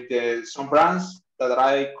preference with some brands that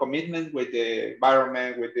are commitment with the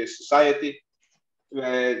environment, with the society.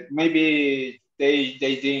 Maybe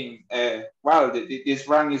they think, wow, this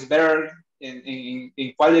brand is better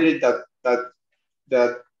in quality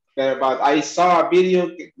but I saw a video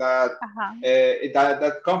that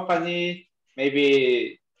that company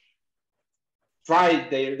maybe tried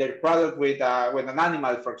their product with an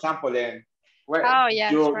animal, for example, and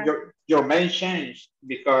your main change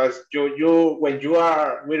because you when you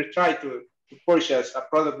will try to purchase a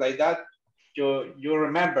product like that, you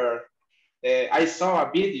remember. I saw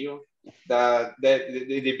a video that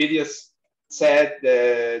the videos said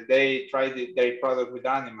they tried their product with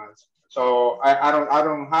animals, so I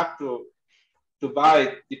don't have to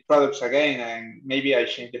buy the products again, and maybe I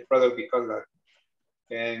change the product because of that.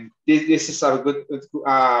 And this is a good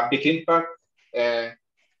big impact.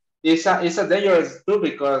 It's a dangerous too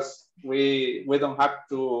because we don't have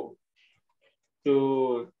to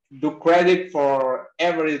do credit for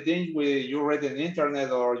everything you read in the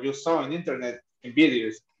internet or you saw in internet in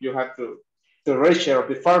videos. You have to research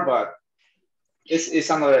before, but it's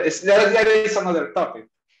another. There is another topic.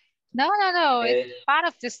 No. It's part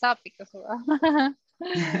of this topic as well.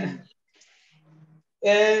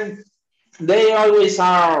 And they always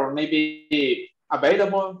are maybe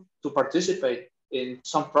available to participate in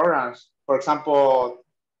some programs. For example,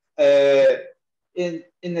 in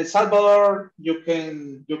El Salvador, you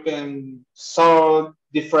can saw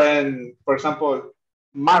different, for example,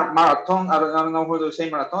 marathon. I don't know how to say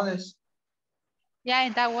marathons. Yeah,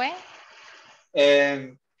 in that way.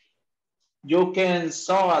 And you can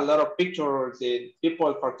saw a lot of pictures of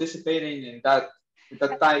people participating in that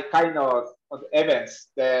kind of events.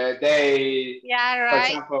 They right. For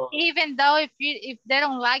example, even though if they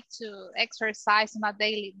don't like to exercise on a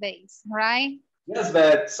daily basis, right? Yes,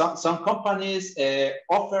 but some companies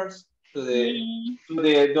offers to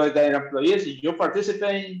their employees. If you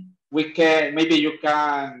participate, maybe you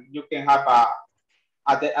can have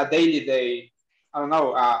a daily day. I don't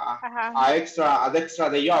know, an extra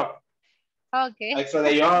day off. Okay. Extra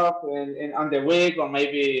day off and on the week, or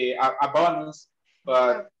maybe a bonus.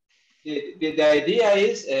 But the idea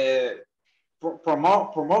is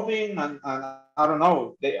promoting and I don't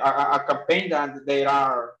know, a campaign that they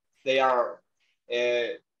are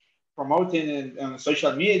promoting on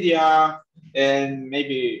social media and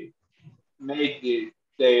maybe make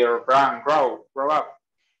their brand grow up.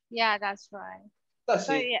 Yeah, that's right. That's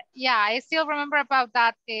So it. yeah, I still remember about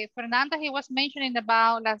that. Fernando, he was mentioning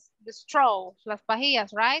about the straws, las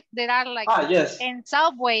pajillas, right? There are like Yes. in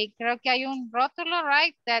Subway, creo que hay un rótulo,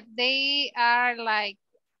 right? That they are like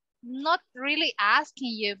not really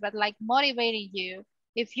asking you, but like motivating you.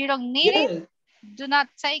 If you don't need it, do not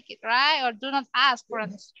take it, right? Or do not ask for a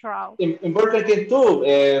straw. In Burger King too.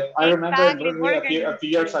 I remember in Exactly, Burger King a few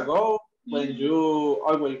years ago when Mhm. you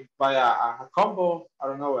always buy a combo. I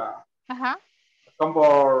don't know. Uh-huh. Combo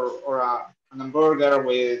or an hamburger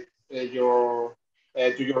with your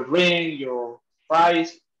to your drink, your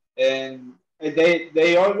fries, and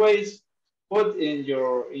they always put in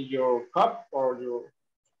your cup or your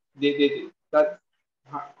that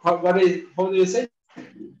how do you say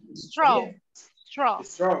Straw. Straw.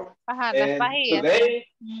 straw. Ajá, las And pajillas. today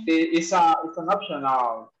it's an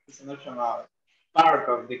optional part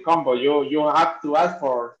of the combo. You have to ask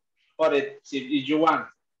for it if you want,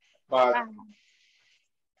 but.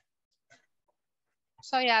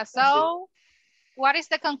 So yeah, so what is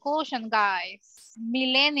the conclusion, guys?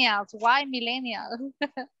 Millennials, why millennials?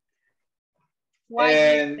 Why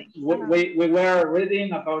And we were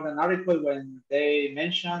reading about an article when they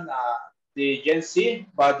mentioned the Gen Z,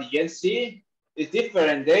 but the Gen Z is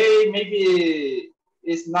different. They maybe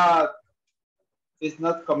it's not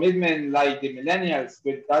commitment like the millennials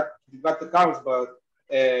with that counts, but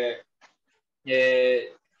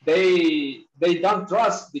they don't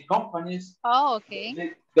trust the companies. Oh,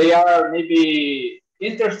 okay. They are maybe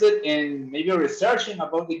interested in maybe researching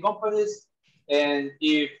about the companies, and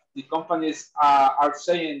if the companies are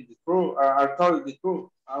saying the truth, are telling the truth,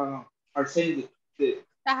 I don't know, are saying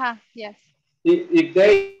Yes. If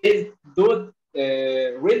they do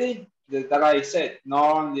really that I said,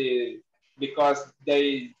 not only because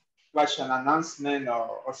they watch an announcement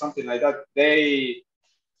or something like that, they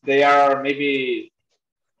are maybe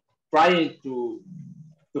trying to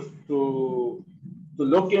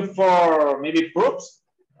looking for maybe proofs.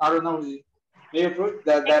 I don't know, maybe proof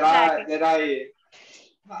that I don't.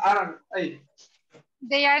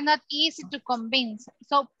 They are not easy to convince.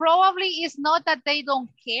 So probably it's not that they don't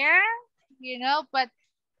care, you know, but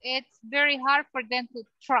it's very hard for them to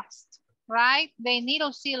trust, right? They need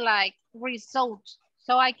to see like results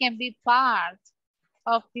so I can be part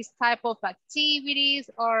of this type of activities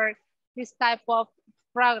or this type of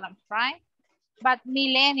programs, right? But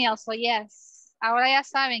millennials, so yes, ahora ya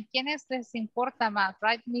saben quiénes les importa más,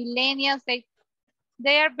 right? Millennials, they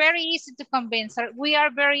are very easy to convince. Or we are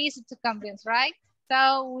very easy to convince, right?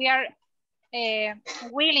 So we are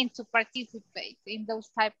willing to participate in those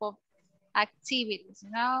type of activities, you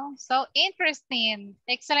know? So interesting,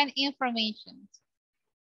 excellent information.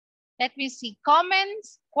 Let me see,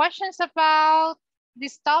 comments, questions about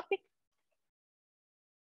this topic?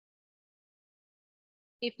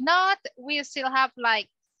 If not, we still have like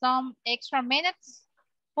some extra minutes.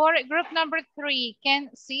 For group number 3, can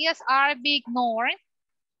CSR be ignored?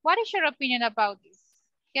 What is your opinion about this?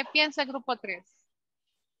 ¿Qué piensa el grupo 3?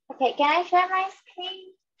 Okay, can I share my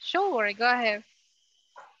screen? Sure, go ahead.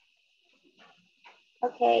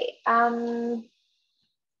 Okay,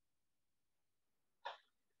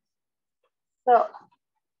 so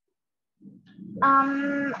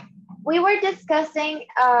we were discussing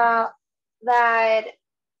that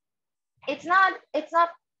it's not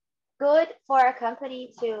good for a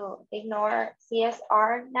company to ignore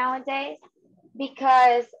CSR nowadays,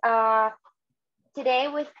 because today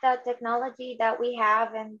with the technology that we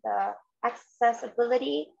have and the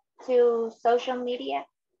accessibility to social media,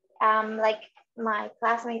 like my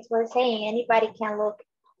classmates were saying, anybody can look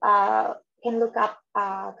up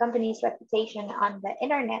company's reputation on the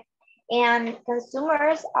internet, and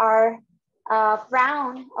consumers are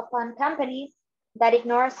frown upon companies that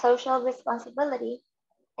ignore social responsibility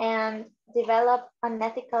and develop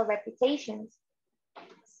unethical reputations.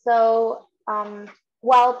 So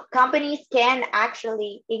while companies can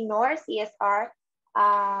actually ignore CSR,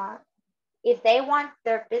 if they want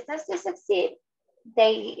their business to succeed,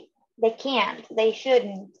 they can't, they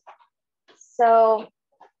shouldn't. So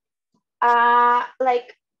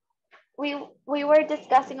like we were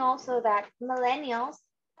discussing also that millennials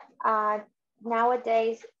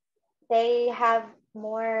nowadays, they're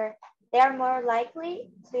more likely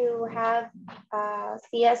to have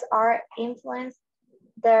CSR influence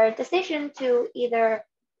their decision to either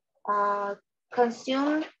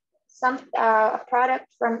consume some a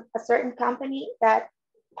product from a certain company that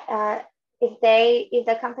if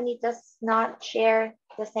the company does not share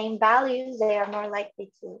the same values, they are more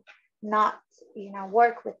likely to not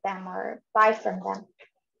work with them or buy from them.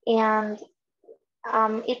 And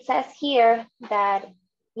it says here that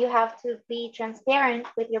you have to be transparent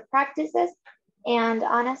with your practices and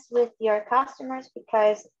honest with your customers,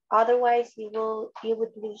 because otherwise you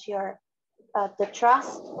would lose your the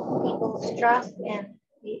trust, people's trust, and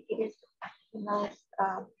it is the most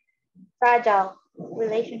fragile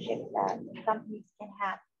relationship that companies can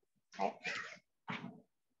have, right?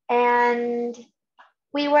 And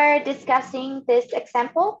we were discussing this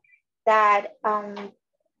example that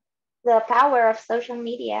the power of social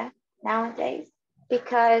media nowadays,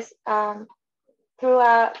 because through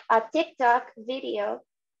a TikTok video,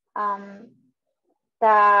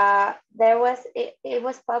 it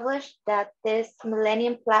was published that this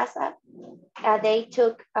Millennium Plaza, they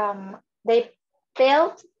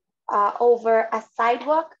built over a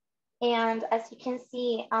sidewalk, and as you can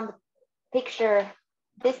see on the picture,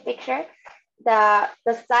 this picture, the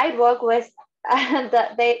sidewalk was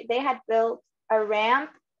they had built a ramp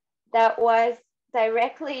that was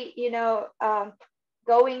directly,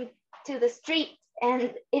 going to the street,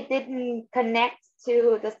 and it didn't connect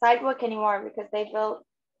to the sidewalk anymore because they built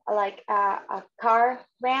like a car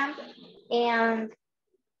ramp. And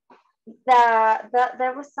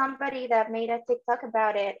there was somebody that made a TikTok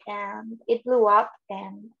about it, and it blew up,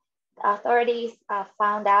 and authorities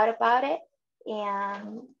found out about it,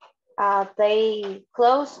 and they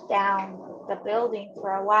closed down the building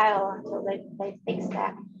for a while until they fixed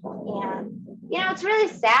that. And it's really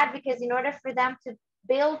sad, because in order for them to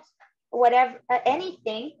build whatever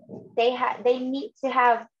anything, they need to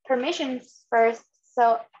have permissions first.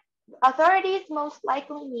 So authorities most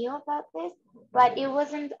likely knew about this, but it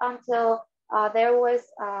wasn't until there was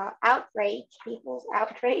people's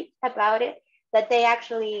outrage about it, that they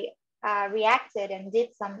actually reacted and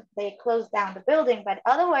they closed down the building. But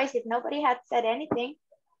otherwise, if nobody had said anything,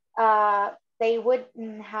 they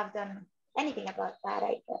wouldn't have done anything about that,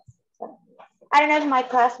 I guess. So I don't know if my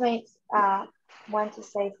classmates want to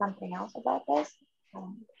say something else about this.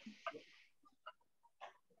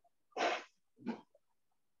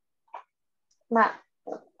 Matt.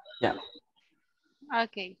 Yeah.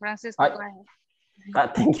 Okay, Francisco, go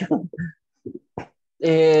ahead. Thank you.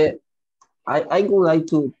 I would like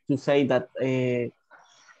to say that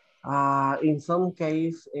in some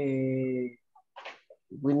case we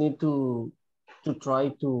need to try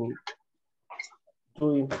to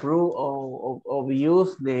improve or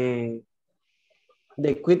use the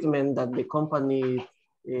equipment that the company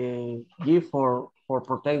give for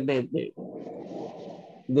protect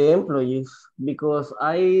the employees, because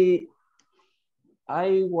I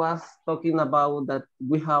was talking about that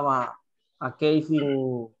we have a case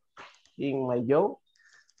in my job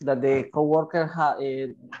that the coworker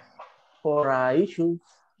had for issues.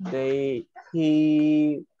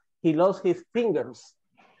 He lost his fingers,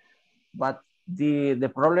 but the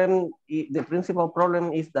principal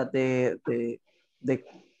problem is that the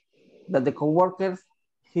coworkers,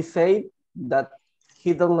 he said that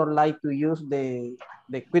he does not like to use the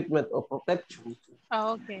equipment of protection.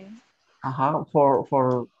 Oh, okay.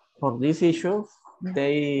 For these issues,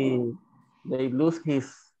 they lose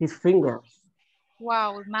his fingers.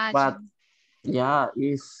 Wow, imagine. But yeah,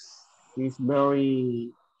 it's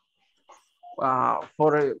very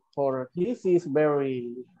for his is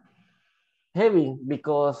very heavy,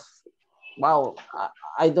 because wow,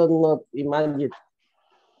 I don't not imagine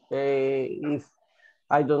if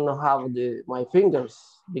I don't know how my fingers,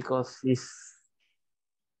 because es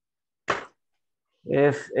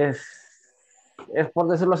por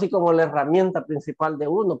decirlo así como la herramienta principal de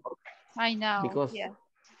uno. I know. Because yeah.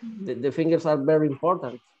 the fingers are very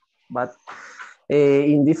important. But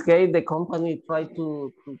in this case, the company tried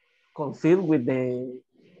to conceal with the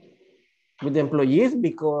employees,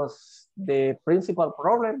 because the principal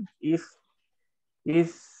problem is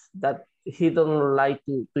that he don't like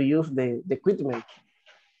to use the equipment.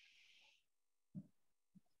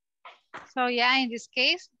 So yeah, in this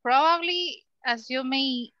case, probably, as you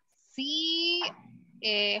may see,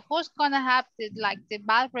 who's gonna have the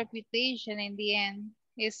bad reputation in the end?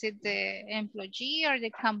 Is it the employee or the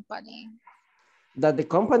company? That the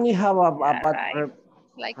company have a bad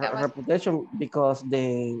reputation, because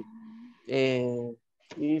no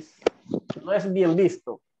es bien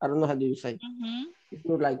visto. I don't know how do you say. It's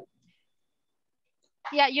not like.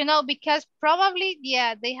 Yeah, because probably,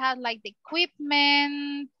 yeah, they have like the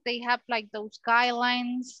equipment, they have like those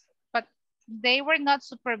guidelines, but they were not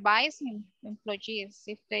supervising employees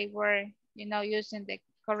if they were, using the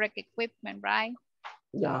correct equipment, right?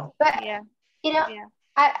 Yeah. But, yeah.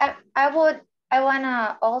 I want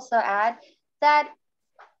to also add that,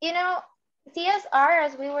 CSR,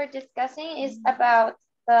 as we were discussing, is about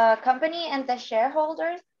the company and the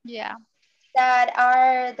shareholders. Yeah. That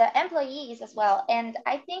are the employees as well. And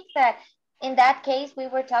I think that in that case, we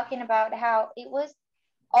were talking about how it was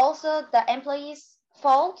also the employee's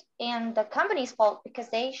fault and the company's fault because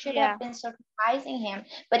they should have been supervising him,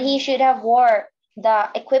 but he should have wore the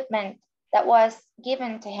equipment that was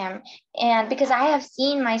given to him. And because I have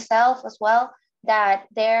seen myself as well that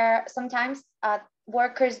there sometimes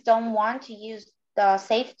workers don't want to use the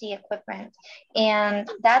safety equipment, and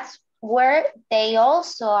that's where they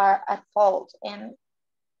also are at fault. And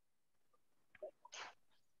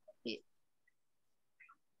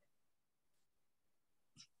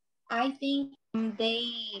I think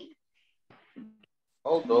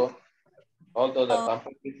Although the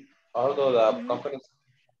companies,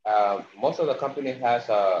 most of the company has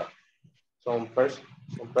some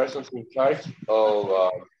persons in charge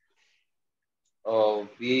of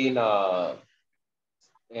being to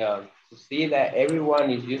see that everyone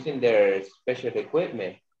is using their special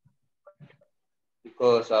equipment,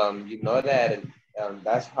 because you know that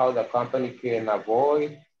that's how the company can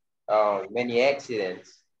avoid many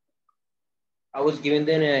accidents. I was giving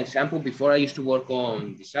them an example before. I used to work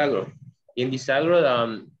on Disagro. In Disagro,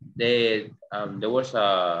 there was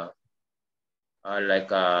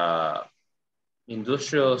like a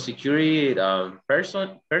industrial security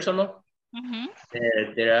personnel.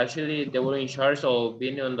 They were in charge of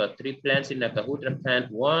being on the 3 plants in Nacajutra, plant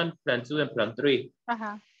 1, plant 2, and plant 3.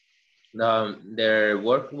 Their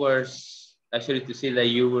work was actually to see that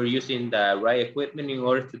you were using the right equipment in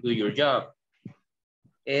order to do your job.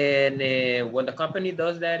 And when the company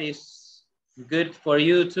does that, it's good for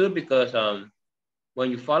you too, because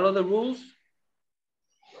when you follow the rules,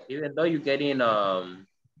 even though you're getting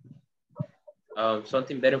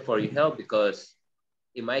something better for your health, because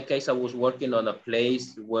in my case, I was working on a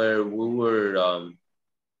place where we were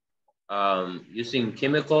using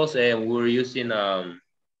chemicals, and we were using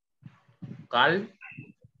cal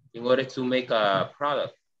in order to make a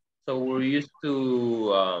product. So we're used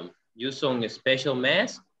to use some special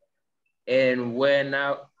mask. And when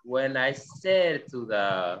I said to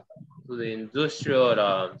the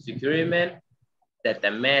industrial security man that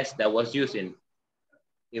the mask that was using,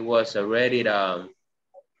 it was already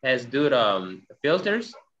has good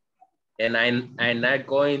filters, and I'm not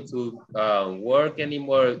going to work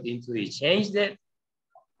anymore until he changed it.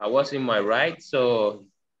 I was in my right. So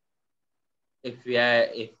if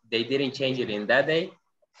they didn't change it in that day,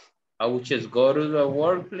 I would just go to the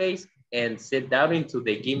workplace and sit down until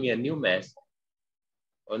they give me a new mask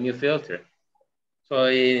or new filter. So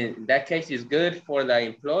in that case, it's good for the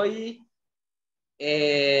employee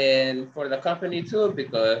and for the company too,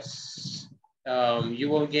 because you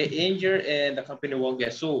won't get injured and the company won't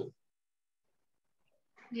get sued.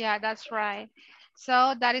 Yeah, that's right.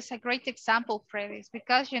 So that is a great example, Freddy,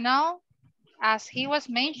 because, you know, as he was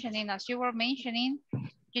mentioning, as you were mentioning,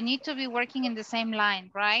 you need to be working in the same line,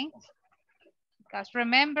 right? Because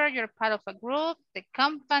remember, you're part of a group, the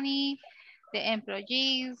company, the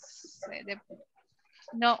employees,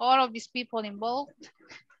 all of these people involved.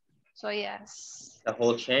 So yes. The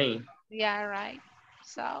whole chain. Yeah, right.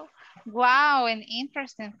 So, wow, and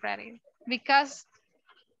interesting, Freddy, because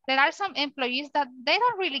there are some employees that they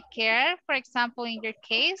don't really care. For example, in your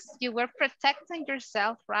case, you were protecting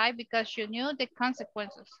yourself, right? Because you knew the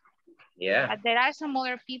consequences. Yeah. But there are some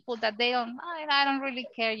other people that I don't really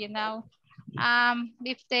care, you know.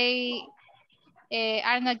 If they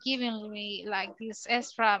are not giving me like this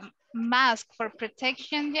extra mask for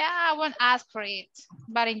protection, yeah, I won't ask for it.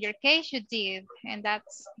 But in your case, you did, and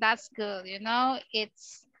that's good, you know.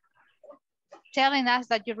 It's telling us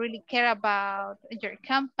that you really care about your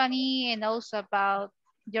company and also about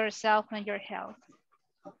yourself and your health.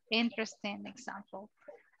 Interesting example.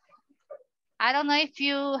 I don't know if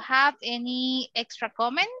you have any extra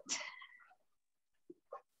comment.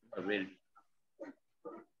 Not really.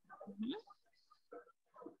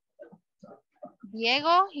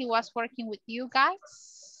 Diego, he was working with you guys.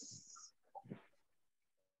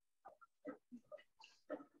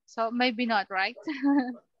 So maybe not, right?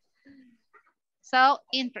 So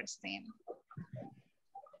interesting.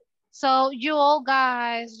 So you all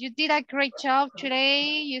guys, you did a great job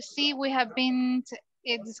today. You see, we have been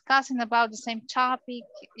discussing about the same topic,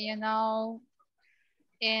 you know,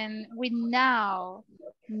 and we now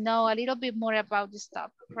know a little bit more about this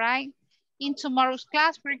topic, right? In tomorrow's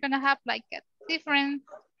class, we're gonna have like a different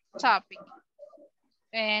topic.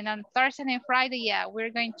 And on Thursday and Friday, yeah, we're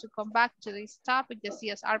going to come back to this topic, the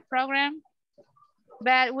CSR program.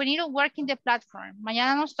 But we need to work in the platform.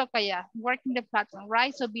 Mañana nos toca ya, work in the platform,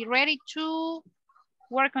 right? So be ready to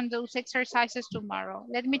work on those exercises tomorrow.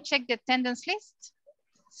 Let me check the attendance list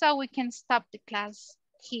so we can stop the class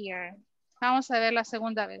here. Vamos a ver la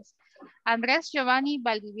segunda vez. Andrés Giovanni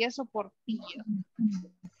Valdivieso Portillo.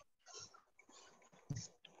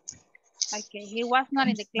 Okay, he was not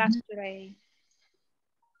in the class today.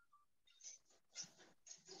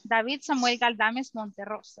 David Samuel Galdames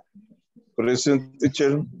Monterrosa. Present,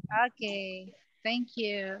 teacher. Okay, thank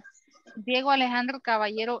you. Diego Alejandro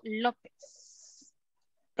Caballero López.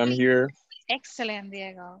 I'm here. Excellent,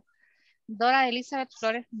 Diego. Dora Elizabeth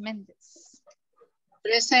Flores Méndez.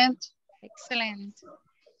 Present. Excellent.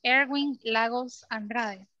 Erwin Lagos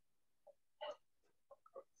Andrade.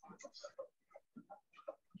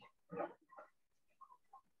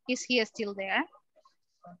 Is he still there?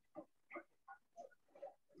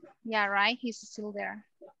 Yeah, right, he's still there.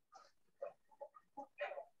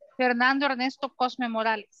 Fernando Ernesto Cosme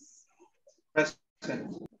Morales. Present.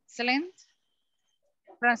 Excellent.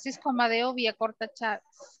 Francisco Amadeo Villacorta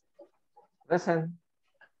Chávez. Present.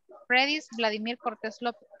 Fredis Vladimir Cortés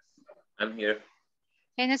López. I'm here.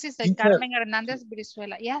 Génesis del Carmen Hernández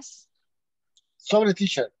Brizuela. Yes. Sorry,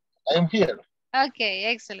 teacher. I am here. Okay,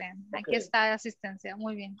 excellent. Aquí está la asistencia.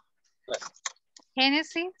 Muy bien.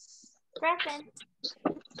 Génesis. Present.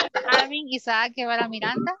 Arvin Isaac Guevara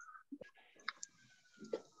Miranda.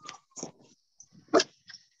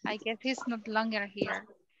 I guess he's not longer here.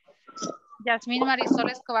 Yasmín Marisol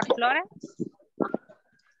Escobar Flores.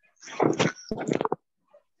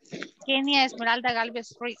 Kenia Esmeralda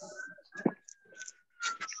Galvez Ruiz.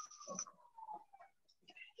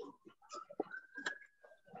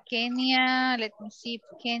 Kenia, let me see if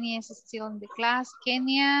Kenia is still in the class.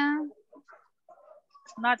 Kenia,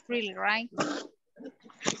 not really, right?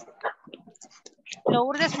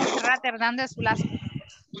 Lourdes Monserrat Hernández Velasco.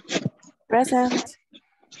 Present.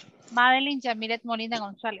 Madeline Yamilet Molina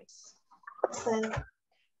González. Present.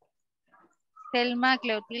 Selma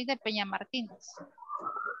Cleotilde Peña Martínez.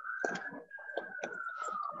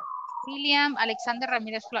 William Alexander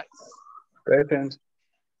Ramírez Flores. Present.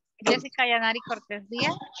 Jessica Yanari Cortés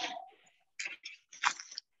Díaz.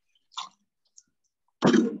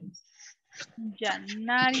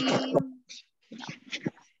 Yanari.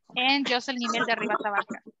 And Jocelyn Nimel de Arriba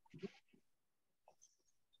Tabaca.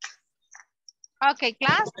 Okay,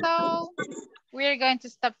 class, so we're going to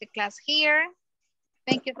stop the class here.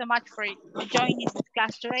 Thank you so much for joining this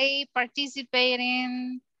class today,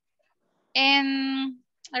 participating, and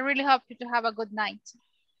I really hope you to have a good night.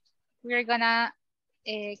 We're gonna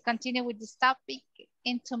continue with this topic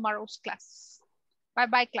in tomorrow's class.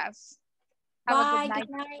 Bye-bye, class. Have a good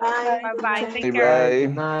night. Bye. Bye-bye. Take Bye. care.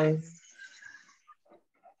 Nice.